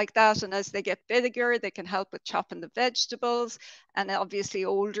things like that. And as they get bigger, they can help with chopping the vegetables, and obviously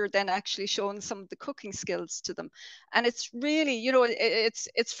older, then actually showing some of the cooking skills to them. And it's really, you know,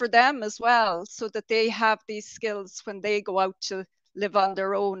 it's for them as well, so that they have these skills when they go out to live on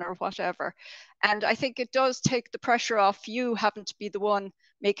their own or whatever. And I think it does take the pressure off you having to be the one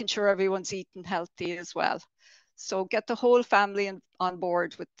making sure everyone's eating healthy as well. So get the whole family on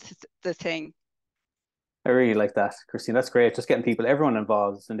board with the thing. I really like that, Christine. That's great. Just getting everyone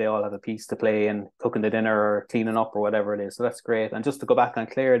involved, and they all have a piece to play in cooking the dinner or cleaning up or whatever it is. So that's great. And just to go back on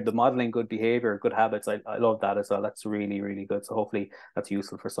Claire, the modeling good behavior, good habits, I love that as well. That's really, really good. So hopefully that's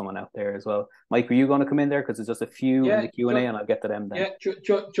useful for someone out there as well. Mike, were you going to come in there? Because there's just a few in the Q&A, and I'll get to them then.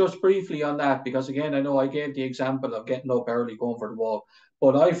 Yeah, just briefly on that, because again, I know I gave the example of getting up early, going for the walk,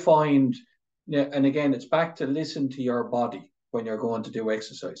 but I find, and again, it's back to listen to your body when you're going to do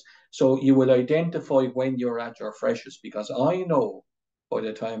exercise. So you will identify when you're at your freshest, because I know by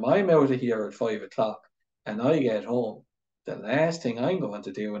the time I'm out of here at 5 o'clock and I get home, the last thing I'm going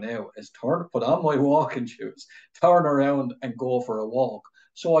to do now is put on my walking shoes, turn around and go for a walk.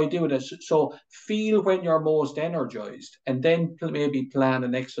 So I do this. So feel when you're most energized, and then maybe plan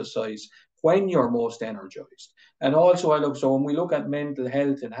an exercise when you're most energized. And also so when we look at mental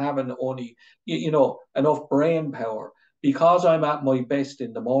health and having only, you know, enough brain power, because I'm at my best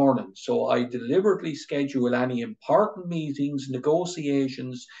in the morning, so I deliberately schedule any important meetings,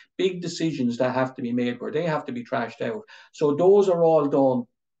 negotiations, big decisions that have to be made where they have to be trashed out. So those are all done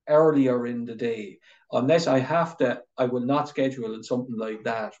earlier in the day. Unless I have to, I will not schedule in something like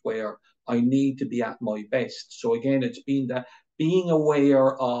that where I need to be at my best. So again, it's been that being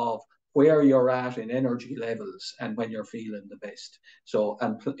aware of where you're at in energy levels and when you're feeling the best. So,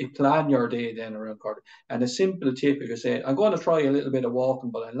 and plan your day then around cardio. And a simple tip, if you say, I'm going to try a little bit of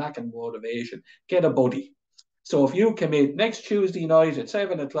walking, but I'm lacking motivation, get a buddy. So if you commit next Tuesday night at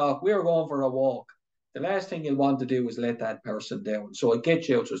 7 o'clock, we're going for a walk. The last thing you'll want to do is let that person down. So it gets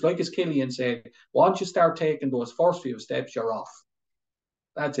you out. So it's like as Cillian said, once you start taking those first few steps, you're off.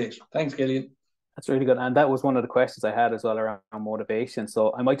 That's it. Thanks, Cillian. That's really good. And that was one of the questions I had as well around motivation.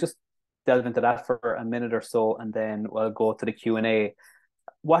 So I might just delve into that for a minute or so, and then we'll go to the Q&A.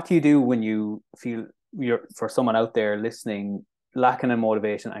 What do you do when you feel you're, for someone out there listening, lacking in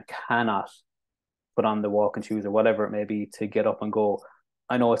motivation and cannot put on the walking shoes or whatever it may be to get up and go?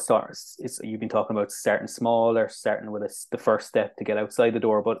 I know you've been talking about starting small or starting with the first step to get outside the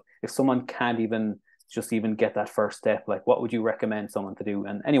door, but if someone can't even get that first step, like what would you recommend someone to do?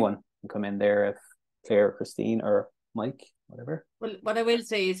 And anyone can come in there, if Claire, Christine, or Mike, whatever. Well, what I will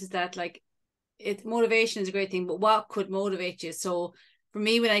say is that like motivation is a great thing, but what could motivate you? So for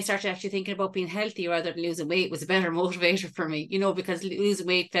me, when I started actually thinking about being healthy rather than losing weight, was a better motivator for me, because losing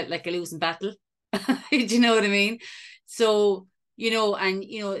weight felt like a losing battle. Do you know what I mean? So,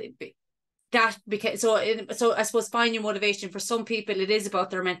 that because so I suppose find your motivation. For some people it is about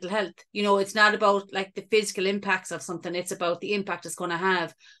their mental health. It's not about like the physical impacts of something, it's about the impact it's going to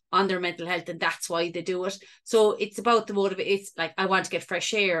have on their mental health, and that's why they do it. So it's about the motivation. It's like, I want to get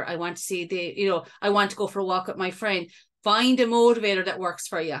fresh air, I want to see I want to go for a walk with my friend. Find a motivator that works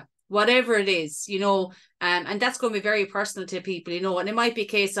for you, whatever it is, and that's going to be very personal to people, and it might be a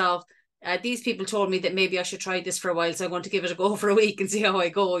case of these people told me that maybe I should try this for a while, so I'm going to give it a go for a week and see how I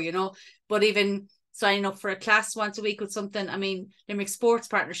go, but even signing up for a class once a week with something. I mean, Limerick Sports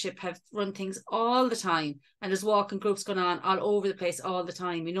Partnership have run things all the time, and there's walking groups going on all over the place all the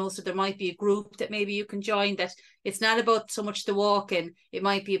time, so there might be a group that maybe you can join, that it's not about so much the walking, it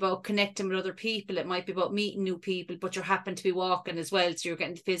might be about connecting with other people, it might be about meeting new people, but you happen to be walking as well, so you're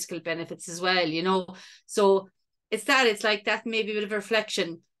getting the physical benefits as well, so it's like that, maybe a bit of a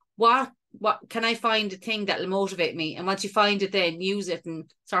reflection. What can I find a thing that will motivate me? And once you find it, then use it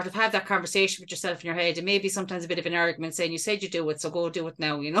and sort of have that conversation with yourself in your head. And maybe sometimes a bit of an argument saying, you said you do it, so go do it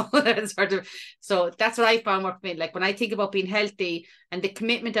now, So that's what I found worked for me. Like when I think about being healthy and the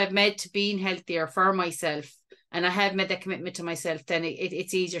commitment I've made to being healthier for myself, and I have made that commitment to myself, then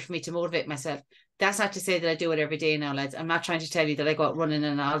it's easier for me to motivate myself. That's not to say that I do it every day now, lads. I'm not trying to tell you that I go out running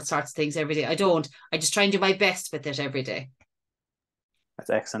and all sorts of things every day. I don't. I just try and do my best with it every day. That's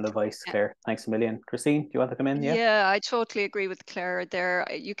excellent advice, Claire. Thanks a million. Christine, do you want to come in? Yeah, I totally agree with Claire there.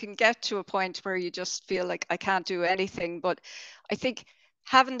 You can get to a point where you just feel like I can't do anything. But I think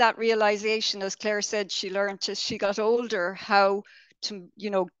having that realization, as Claire said, she learned as she got older how to,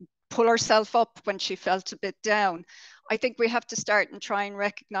 pull herself up when she felt a bit down. I think we have to start and try and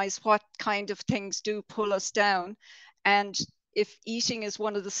recognize what kind of things do pull us down. And if eating is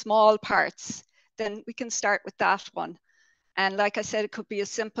one of the small parts, then we can start with that one. And like I said, it could be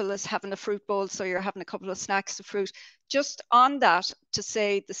as simple as having a fruit bowl, so you're having a couple of snacks of fruit. Just on that, to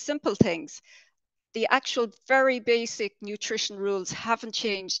say the simple things, the actual very basic nutrition rules haven't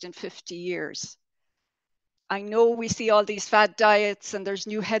changed in 50 years. I know we see all these fad diets and there's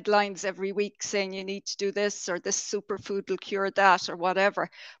new headlines every week saying you need to do this, or this superfood will cure that, or whatever.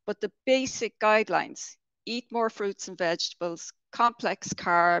 But the basic guidelines, eat more fruits and vegetables, complex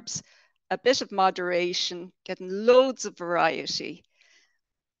carbs, a bit of moderation, getting loads of variety.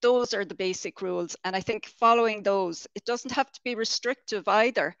 Those are the basic rules. And I think following those, it doesn't have to be restrictive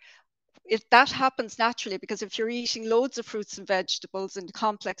either. If that happens naturally, because if you're eating loads of fruits and vegetables and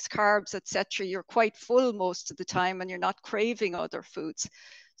complex carbs, etc., you're quite full most of the time and you're not craving other foods.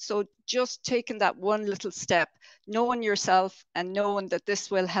 So just taking that one little step, knowing yourself and knowing that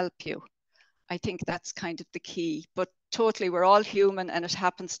this will help you. I think that's kind of the key, but totally, we're all human and it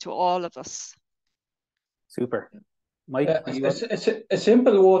happens to all of us. Super. Mike? A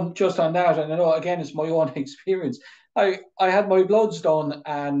simple one just on that, and I know, again, it's my own experience. I had my bloods done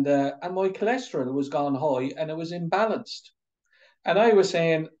and my cholesterol was gone high and it was imbalanced. And I was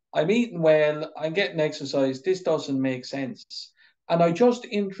saying, I'm eating well, I'm getting exercise, this doesn't make sense. And I just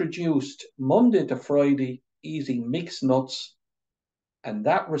introduced Monday to Friday eating mixed nuts, and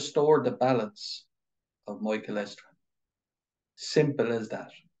that restored the balance of my cholesterol. Simple as that.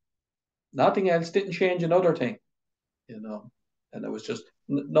 Nothing else, didn't change another thing, and it was just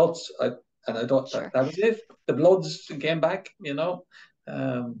nuts. I thought sure. that was it. The bloods came back, yeah.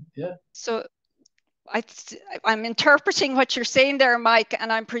 So I'm interpreting what you're saying there, Mike,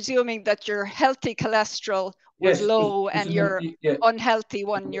 and I'm presuming that your healthy cholesterol was low and your unhealthy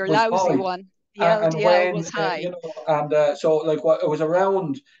one, your lousy one. The LDL when was high. so like what it was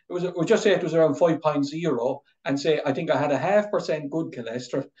around, we'll just say it was around 5.0, and say I think I had 0.5% good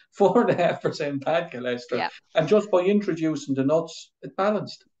cholesterol, 4.5% bad cholesterol, Yeah. and just by introducing the nuts, it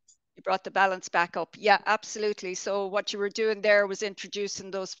balanced. You brought the balance back up. Yeah, absolutely. So what you were doing there was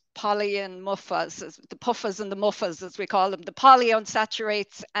introducing those poly and muffas, the puffas and the muffas, as we call them, the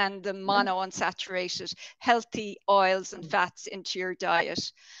polyunsaturates and the monounsaturated healthy oils and fats into your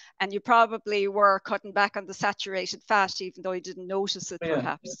diet. And you probably were cutting back on the saturated fat, even though you didn't notice it,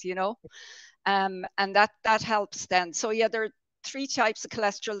 perhaps, you know. And that helps then. So yeah, there are 3 types of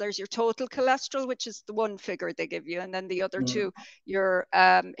cholesterol. There's your total cholesterol, which is the one figure they give you, and then the other 2, your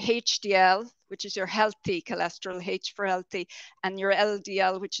HDL, which is your healthy cholesterol, H for healthy, and your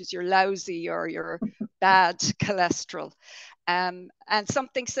LDL, which is your lousy or your bad cholesterol. And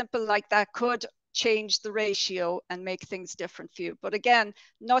something simple like that could change the ratio and make things different for you. But again,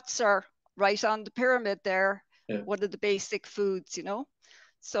 nuts are right on the pyramid there. Yeah. One of the basic foods, you know.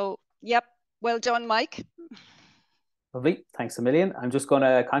 So yep, well done, Mike. Lovely. Thanks a million. I'm just going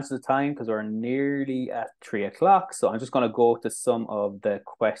to, conscious of time because we're nearly at 3 o'clock. So I'm just going to go to some of the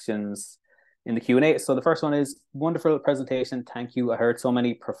questions in the Q&A. So the first one is, wonderful presentation. Thank you. I heard so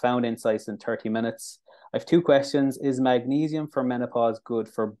many profound insights in 30 minutes. I have 2 questions. Is magnesium for menopause good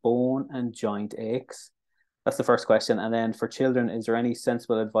for bone and joint aches? That's the first question. And then for children, is there any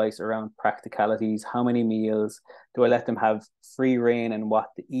sensible advice around practicalities? How many meals? Do I let them have free rein in what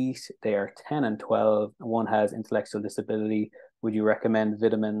to eat? They are 10 and 12. And one has intellectual disability. Would you recommend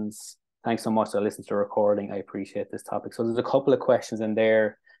vitamins? Thanks so much. I listened to the recording. I appreciate this topic. So there's a couple of questions in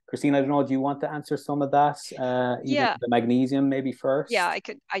there. Christine, I don't know, do you want to answer some of that? Yeah. The magnesium maybe first? Yeah, I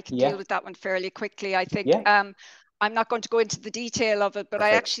can deal with that one fairly quickly, I think. Yeah. I'm not going to go into the detail of it, but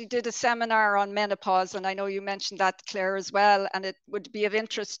Perfect. I actually did a seminar on menopause, and I know you mentioned that, Claire, as well, and it would be of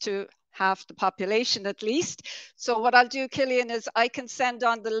interest to half the population at least. So what I'll do, Cillian, is I can send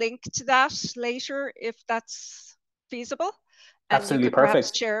on the link to that later if that's feasible. And absolutely, you could perfect.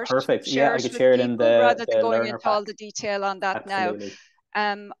 perhaps share Perfect. share yeah, I it could with share it people in the rather than going learner into all pack. the detail on that Absolutely.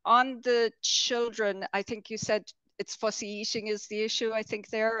 now. On the children, I think you said it's fussy eating is the issue, I think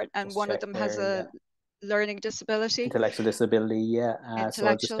there, and Just one of them has a learning disability. Intellectual disability, yeah.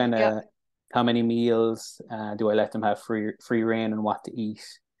 So just kind of, yeah. How many meals do I let them have free rein and what to eat?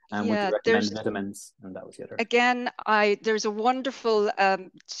 And would you recommend vitamins? And that was the other. Again, there's a wonderful,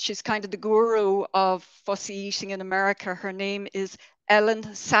 she's kind of the guru of fussy eating in America. Her name is Ellen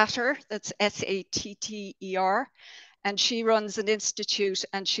Satter, that's Satter. And she runs an institute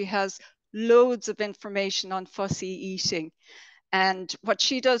and she has loads of information on fussy eating. And what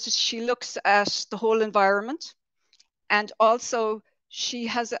she does is she looks at the whole environment. And also she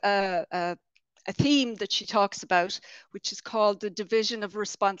has a theme that she talks about, which is called the division of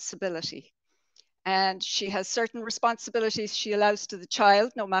responsibility. And she has certain responsibilities she allows to the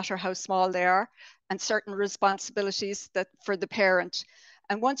child, no matter how small they are, and certain responsibilities that for the parent.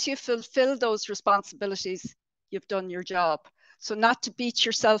 And once you fulfill those responsibilities, you've done your job. So not to beat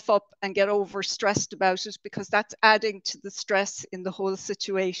yourself up and get overstressed about it, because that's adding to the stress in the whole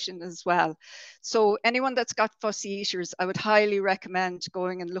situation as well. So anyone that's got fussy eaters, I would highly recommend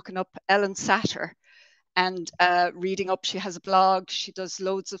going and looking up Ellen Satter and reading up. She has a blog, she does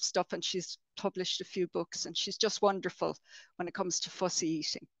loads of stuff, and she's published a few books, and she's just wonderful when it comes to fussy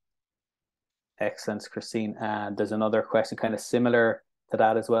eating. Excellent, Christine. There's another question kind of similar to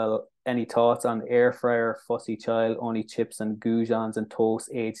that as well. Any thoughts on air fryer, fussy child, only chips and goujons and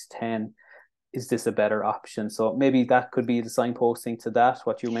toast, age 10? Is this a better option? So maybe that could be the signposting to that,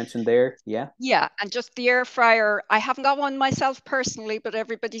 what you mentioned there. Yeah. Yeah. And just the air fryer, I haven't got one myself personally, but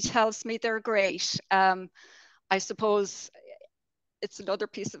everybody tells me they're great. I suppose it's another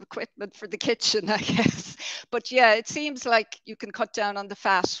piece of equipment for the kitchen, I guess. But yeah, it seems like you can cut down on the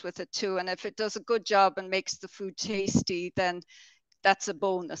fat with it too. And if it does a good job and makes the food tasty, then that's a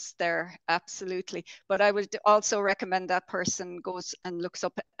bonus there, absolutely. But I would also recommend that person goes and looks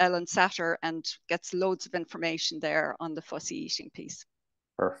up Ellen Satter and gets loads of information there on the fussy eating piece.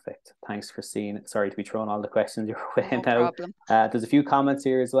 Perfect. Thanks, Christine. Sorry to be throwing all the questions your way now. Problem. There's a few comments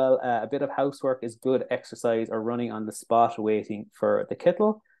here as well. A bit of housework is good exercise or running on the spot waiting for the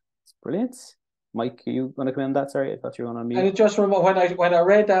kettle. It's brilliant. Mike, are you going to come in that? Sorry, I thought you were on mute. And it just when I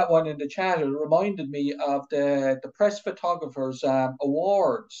read that one in the chat, it reminded me of the press photographers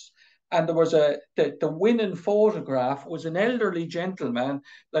awards, and there was the winning photograph was an elderly gentleman,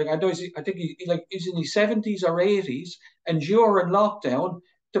 like I think he's in his 70s or 80s, and during lockdown,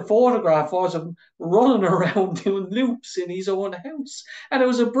 the photograph was him running around doing loops in his own house, and it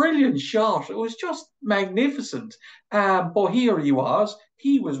was a brilliant shot. It was just magnificent. But here he was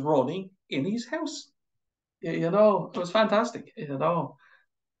running in his house. You know, it was fantastic, you know.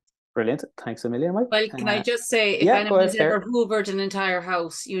 Brilliant. Thanks a million, Mike. Well, can I just say, if yeah, go ahead, anyone's ever hoovered an entire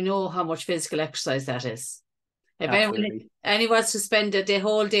house, you know how much physical exercise that is. If anyone wants to spend the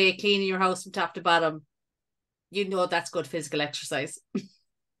whole day cleaning your house from top to bottom, you know that's good physical exercise.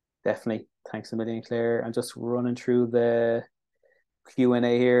 Definitely. Thanks a million, Claire. I'm just running through the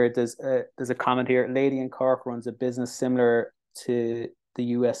Q&A here. There's a comment here. Lady in Cork runs a business similar to the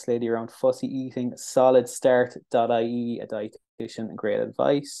US lady around fussy eating. Solidstart.ie, a dietitian, great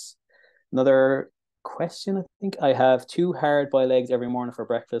advice. Another question, I think. I have 2 hard-boiled eggs every morning for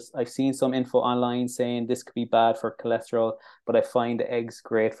breakfast. I've seen some info online saying this could be bad for cholesterol, but I find the eggs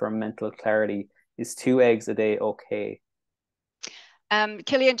great for mental clarity. Is 2 eggs a day okay?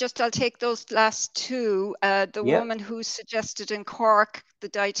 Cillian, I'll take those last 2. The woman who suggested in Cork, the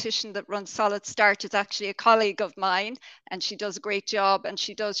dietitian that runs Solid Start, is actually a colleague of mine, and she does a great job, and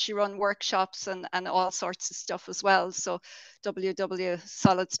she run workshops and all sorts of stuff as well. So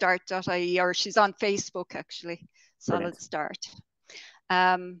www.solidstart.ie, or she's on Facebook actually. Solid Start.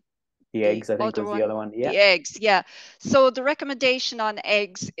 The eggs, I think, was the other one. Yeah. The eggs, yeah. So the recommendation on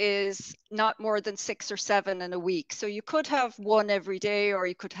eggs is not more than 6 or 7 in a week. So you could have 1 every day, or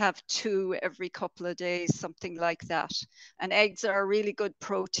you could have 2 every couple of days, something like that. And eggs are a really good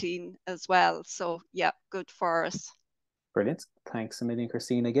protein as well. So yeah, good for us. Brilliant. Thanks a million,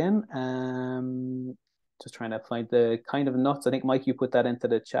 Christine, again. Just trying to find the kind of nuts. I think, Mike, you put that into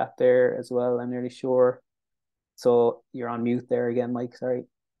the chat there as well, I'm nearly sure. So you're on mute there again, Mike, sorry.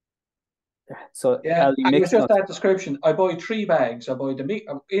 So yeah, it was just that description. I buy 3 bags. I buy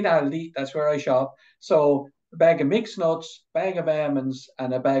in Aldi, that's where I shop. So a bag of mixed nuts, bag of almonds,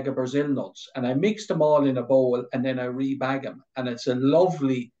 and a bag of Brazil nuts. And I mix them all in a bowl, and then I rebag them. And it's a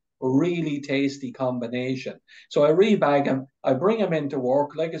lovely, really tasty combination. So I rebag them, I bring them into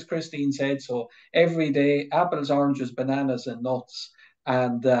work, like as Christine said. So every day, apples, oranges, bananas, and nuts.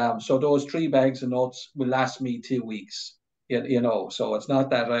 And so those 3 bags of nuts will last me 2 weeks. You know, so it's not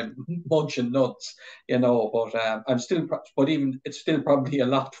that I'm munching nuts, you know, but I'm still, but even it's still probably a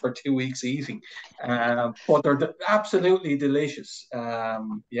lot for 2 weeks eating. But they're absolutely delicious.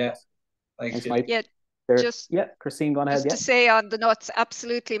 Yeah, thanks, Mike. Yeah, Christine, go ahead. Just to say on the nuts,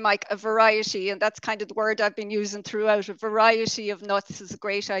 absolutely, Mike, a variety, and that's kind of the word I've been using throughout. A variety of nuts is a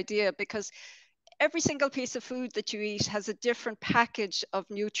great idea, because every single piece of food that you eat has a different package of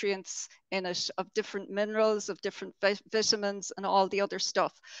nutrients in it, of different minerals, of different vitamins, and all the other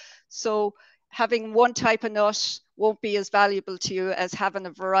stuff. So having one type of nut won't be as valuable to you as having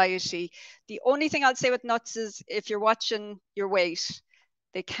a variety. The only thing I'd say with nuts is, if you're watching your weight,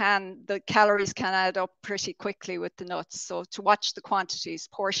 the calories can add up pretty quickly with the nuts. So to watch the quantities,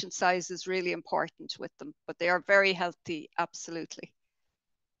 portion size is really important with them, but they are very healthy, absolutely.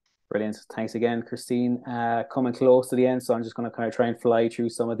 Brilliant. Thanks again, Christine. Coming close to the end, so I'm just going to kind of try and fly through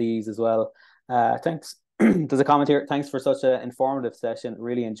some of these as well. Thanks. There's a comment here. Thanks for such an informative session.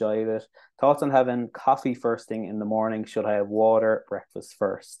 Really enjoyed it. Thoughts on having coffee first thing in the morning? Should I have water breakfast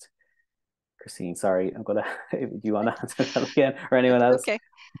first? Christine, sorry, I'm gonna. Do you want to answer that again, or anyone else? Okay.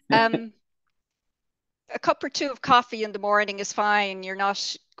 A cup or 2 of coffee in the morning is fine. You're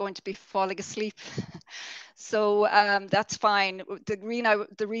not going to be falling asleep. So that's fine.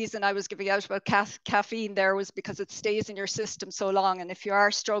 The reason I was giving out about caffeine there was because it stays in your system so long. And if you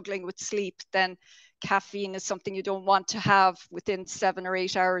are struggling with sleep, then caffeine is something you don't want to have within 7 or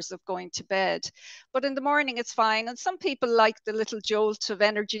 8 hours of going to bed. But in the morning, it's fine. And some people like the little jolt of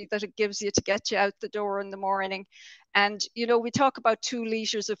energy that it gives you to get you out the door in the morning. And, you know, we talk about 2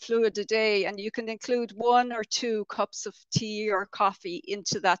 liters of fluid a day, and you can include 1 or 2 cups of tea or coffee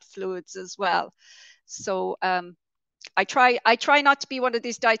into that fluids as well. So I try not to be one of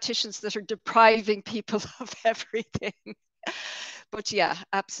these dietitians that are depriving people of everything. But yeah,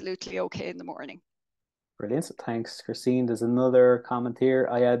 absolutely okay in the morning. Brilliant. Thanks, Christine. There's another comment here.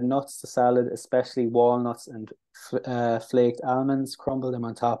 I add nuts to salad, especially walnuts and flaked almonds, crumble them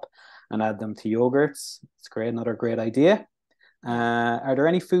on top and add them to yogurts. It's great. Another great idea. Are there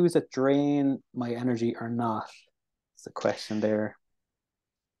any foods that drain my energy or not? It's a question there.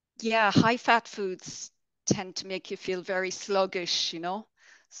 Yeah, high fat foods tend to make you feel very sluggish, you know.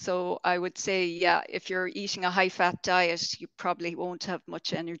 So I would say, yeah, if you're eating a high fat diet, you probably won't have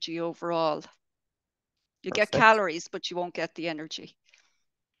much energy overall. You get calories, but you won't get the energy.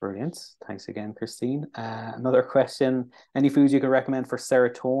 Brilliant. Thanks again, Christine. Another question. Any foods you can recommend for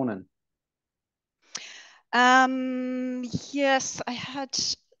serotonin? Yes, I had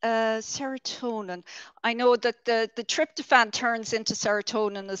serotonin. I know that the tryptophan turns into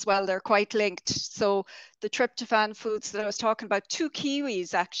serotonin as well. They're quite linked. So the tryptophan foods that I was talking about, 2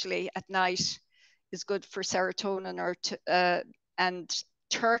 kiwis actually at night is good for serotonin, and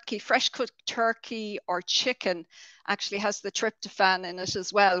turkey, fresh cooked turkey or chicken actually has the tryptophan in it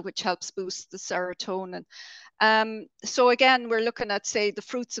as well, which helps boost the serotonin. So again, we're looking at, say, the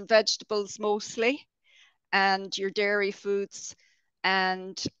fruits and vegetables mostly, and your dairy foods,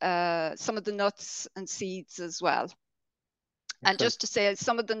 and some of the nuts and seeds as well. Excellent. And just to say,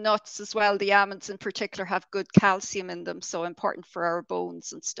 some of the nuts as well, the almonds in particular, have good calcium in them, so important for our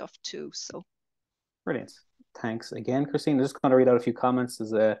bones and stuff too. So brilliant. Thanks again, Christine. I'm just going to read out a few comments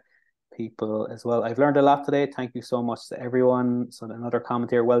as people as well. I've learned a lot today. Thank you so much to everyone. So another comment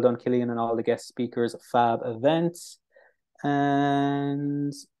here. Well done, Cillian, and all the guest speakers. Fab event.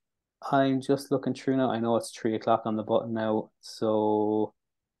 And I'm just looking through now. I know it's 3 o'clock on the button now. So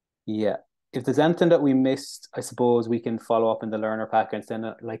yeah, if there's anything that we missed, I suppose we can follow up in the learner pack and send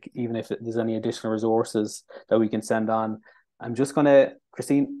it, like, even if there's any additional resources that we can send on. I'm just gonna,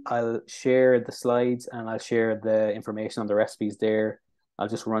 Christine, I'll share the slides and I'll share the information on the recipes there. I'll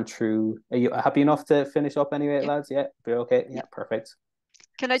just run through. Are you happy enough to finish up anyway, lads? Yeah, be okay. Yeah, perfect.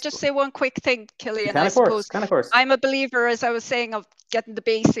 Can I just say one quick thing, Cillian? I suppose I'm a believer, as I was saying, of getting the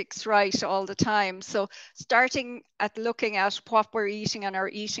basics right all the time. So starting at looking at what we're eating and our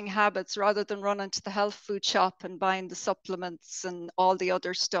eating habits, rather than running to the health food shop and buying the supplements and all the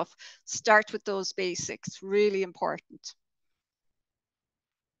other stuff. Start with those basics, really important.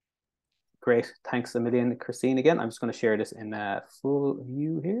 Great, thanks a million, Christine. Again, I'm just going to share this in a full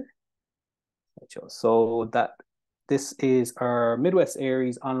view here. So this is our Mid West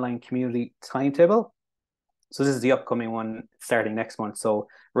ARIES online community timetable. So this is the upcoming one starting next month. So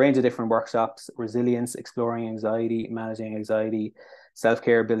a range of different workshops: resilience, exploring anxiety, managing anxiety,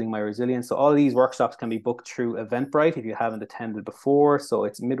 self-care, building my resilience. So all these workshops can be booked through Eventbrite if you haven't attended before. So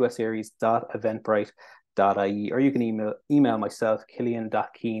it's midwestaries.eventbrite.ie, or you can email myself,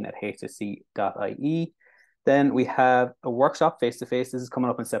 Cillian.Keane@hsc.ie. Then we have a workshop face-to-face. This is coming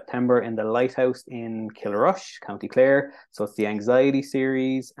up in September in the Lighthouse in Kilrush, County Clare. So it's the anxiety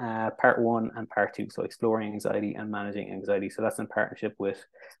series, part 1 and part 2. So exploring anxiety and managing anxiety. So that's in partnership with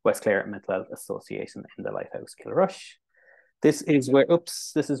West Clare Mental Health Association in the Lighthouse, Kilrush. This is where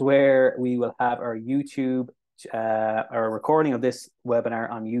we will have our YouTube, our recording of this webinar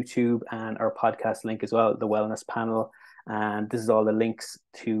on YouTube, and our podcast link as well, the wellness panel. And this is all the links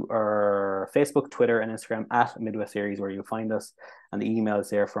to our Facebook, Twitter, and Instagram at Mid West ARIES, where you'll find us. And the email is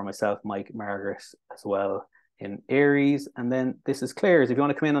there for myself, Mike, Margaret, as well in ARIES. And then this is Claire's. If you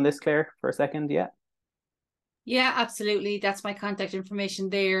want to come in on this, Claire, for a second, yeah. Yeah, absolutely. That's my contact information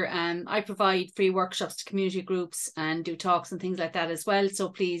there. I provide free workshops to community groups and do talks and things like that as well. So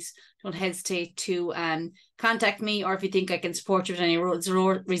please don't hesitate to contact me, or if you think I can support you with any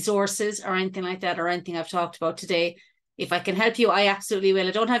resources or anything like that, or anything I've talked about today. If I can help you, I absolutely will.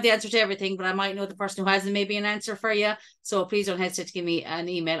 I don't have the answer to everything, but I might know the person who has maybe an answer for you. So please don't hesitate to give me an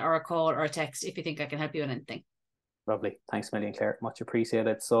email or a call or a text if you think I can help you with anything. Lovely. Thanks a million, Claire. Much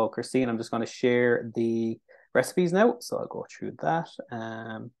appreciated. So, Christine, I'm just going to share the recipes now. So I'll go through that.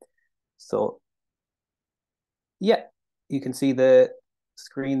 So, yeah, you can see the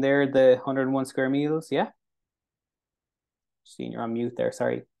screen there, the 101 square meals. Yeah. Christine, you're on mute there.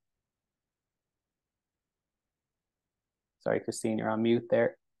 Sorry. Sorry, Christine, you're on mute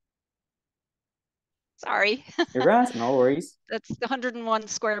there. Sorry. You're grand, no worries. That's the 101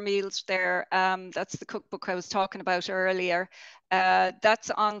 square meals there. That's the cookbook I was talking about earlier. That's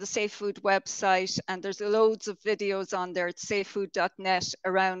on the Safe Food website, and there's loads of videos on there at safefood.net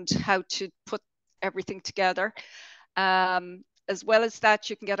around how to put everything together. As well as that,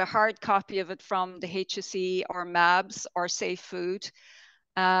 you can get a hard copy of it from the HSE or MABS or Safe Food.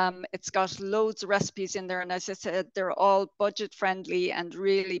 It's got loads of recipes in there, and as I said, they're all budget friendly and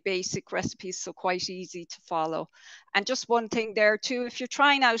really basic recipes, so quite easy to follow. And just one thing there too, if you're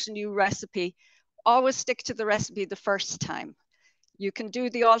trying out a new recipe, always stick to the recipe the first time. You can do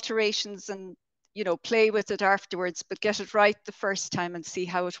the alterations and, you know, play with it afterwards, but get it right the first time and see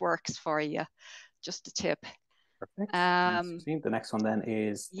how it works for you. Just a tip. Perfect. The next one then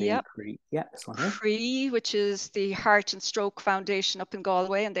is the CREE. Yeah, this one here. CREE, which is the Heart and Stroke Foundation up in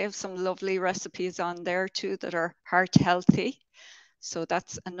Galway, and they have some lovely recipes on there too that are heart healthy. So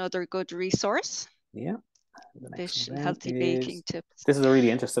that's another good resource. Yeah. Fish and healthy baking tips. This is a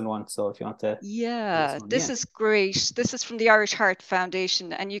really interesting one. So if you want to. Yeah, this is great. This is from the Irish Heart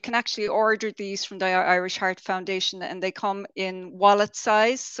Foundation, and you can actually order these from the Irish Heart Foundation, and they come in wallet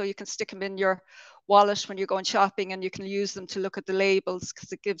size, so you can stick them in your wallet when you're going shopping, and you can use them to look at the labels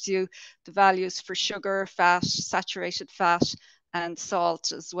because it gives you the values for sugar, fat, saturated fat, and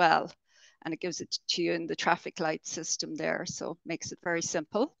salt as well. And it gives it to you in the traffic light system there. So makes it very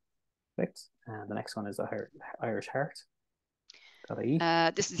simple. Perfect. And the next one is the Irish Heart.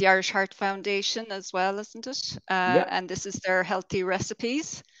 This is the Irish Heart Foundation as well, isn't it? Yeah. And this is their healthy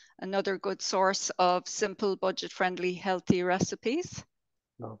recipes. Another good source of simple, budget-friendly, healthy recipes.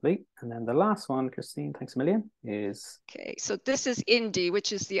 Lovely. And then the last one, Christine, thanks a million, is... Okay, so this is INDI,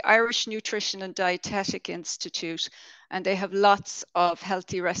 which is the Irish Nutrition and Dietetic Institute. And they have lots of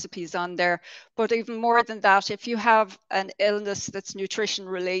healthy recipes on there. But even more than that, if you have an illness that's nutrition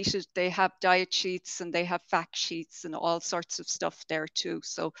related, they have diet sheets and they have fact sheets and all sorts of stuff there too.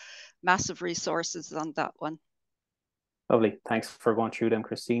 So massive resources on that one. Lovely. Thanks for going through them,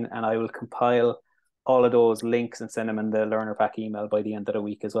 Christine. And I will compile all of those links and send them in the learner pack email by the end of the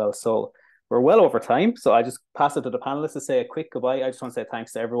week as well. So we're well over time. So I just pass it to the panelists to say a quick goodbye. I just want to say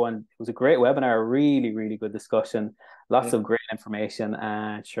thanks to everyone. It was a great webinar, really, really good discussion. Lots of great information.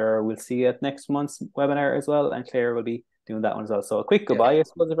 And sure, we'll see you at next month's webinar as well. And Claire will be doing that one as well. So a quick goodbye, I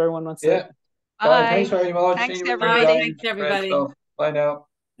suppose, if everyone wants to say. Bye. Thanks very much. Thanks, everybody. Thanks, everybody. Bye now.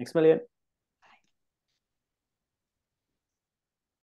 Thanks a million.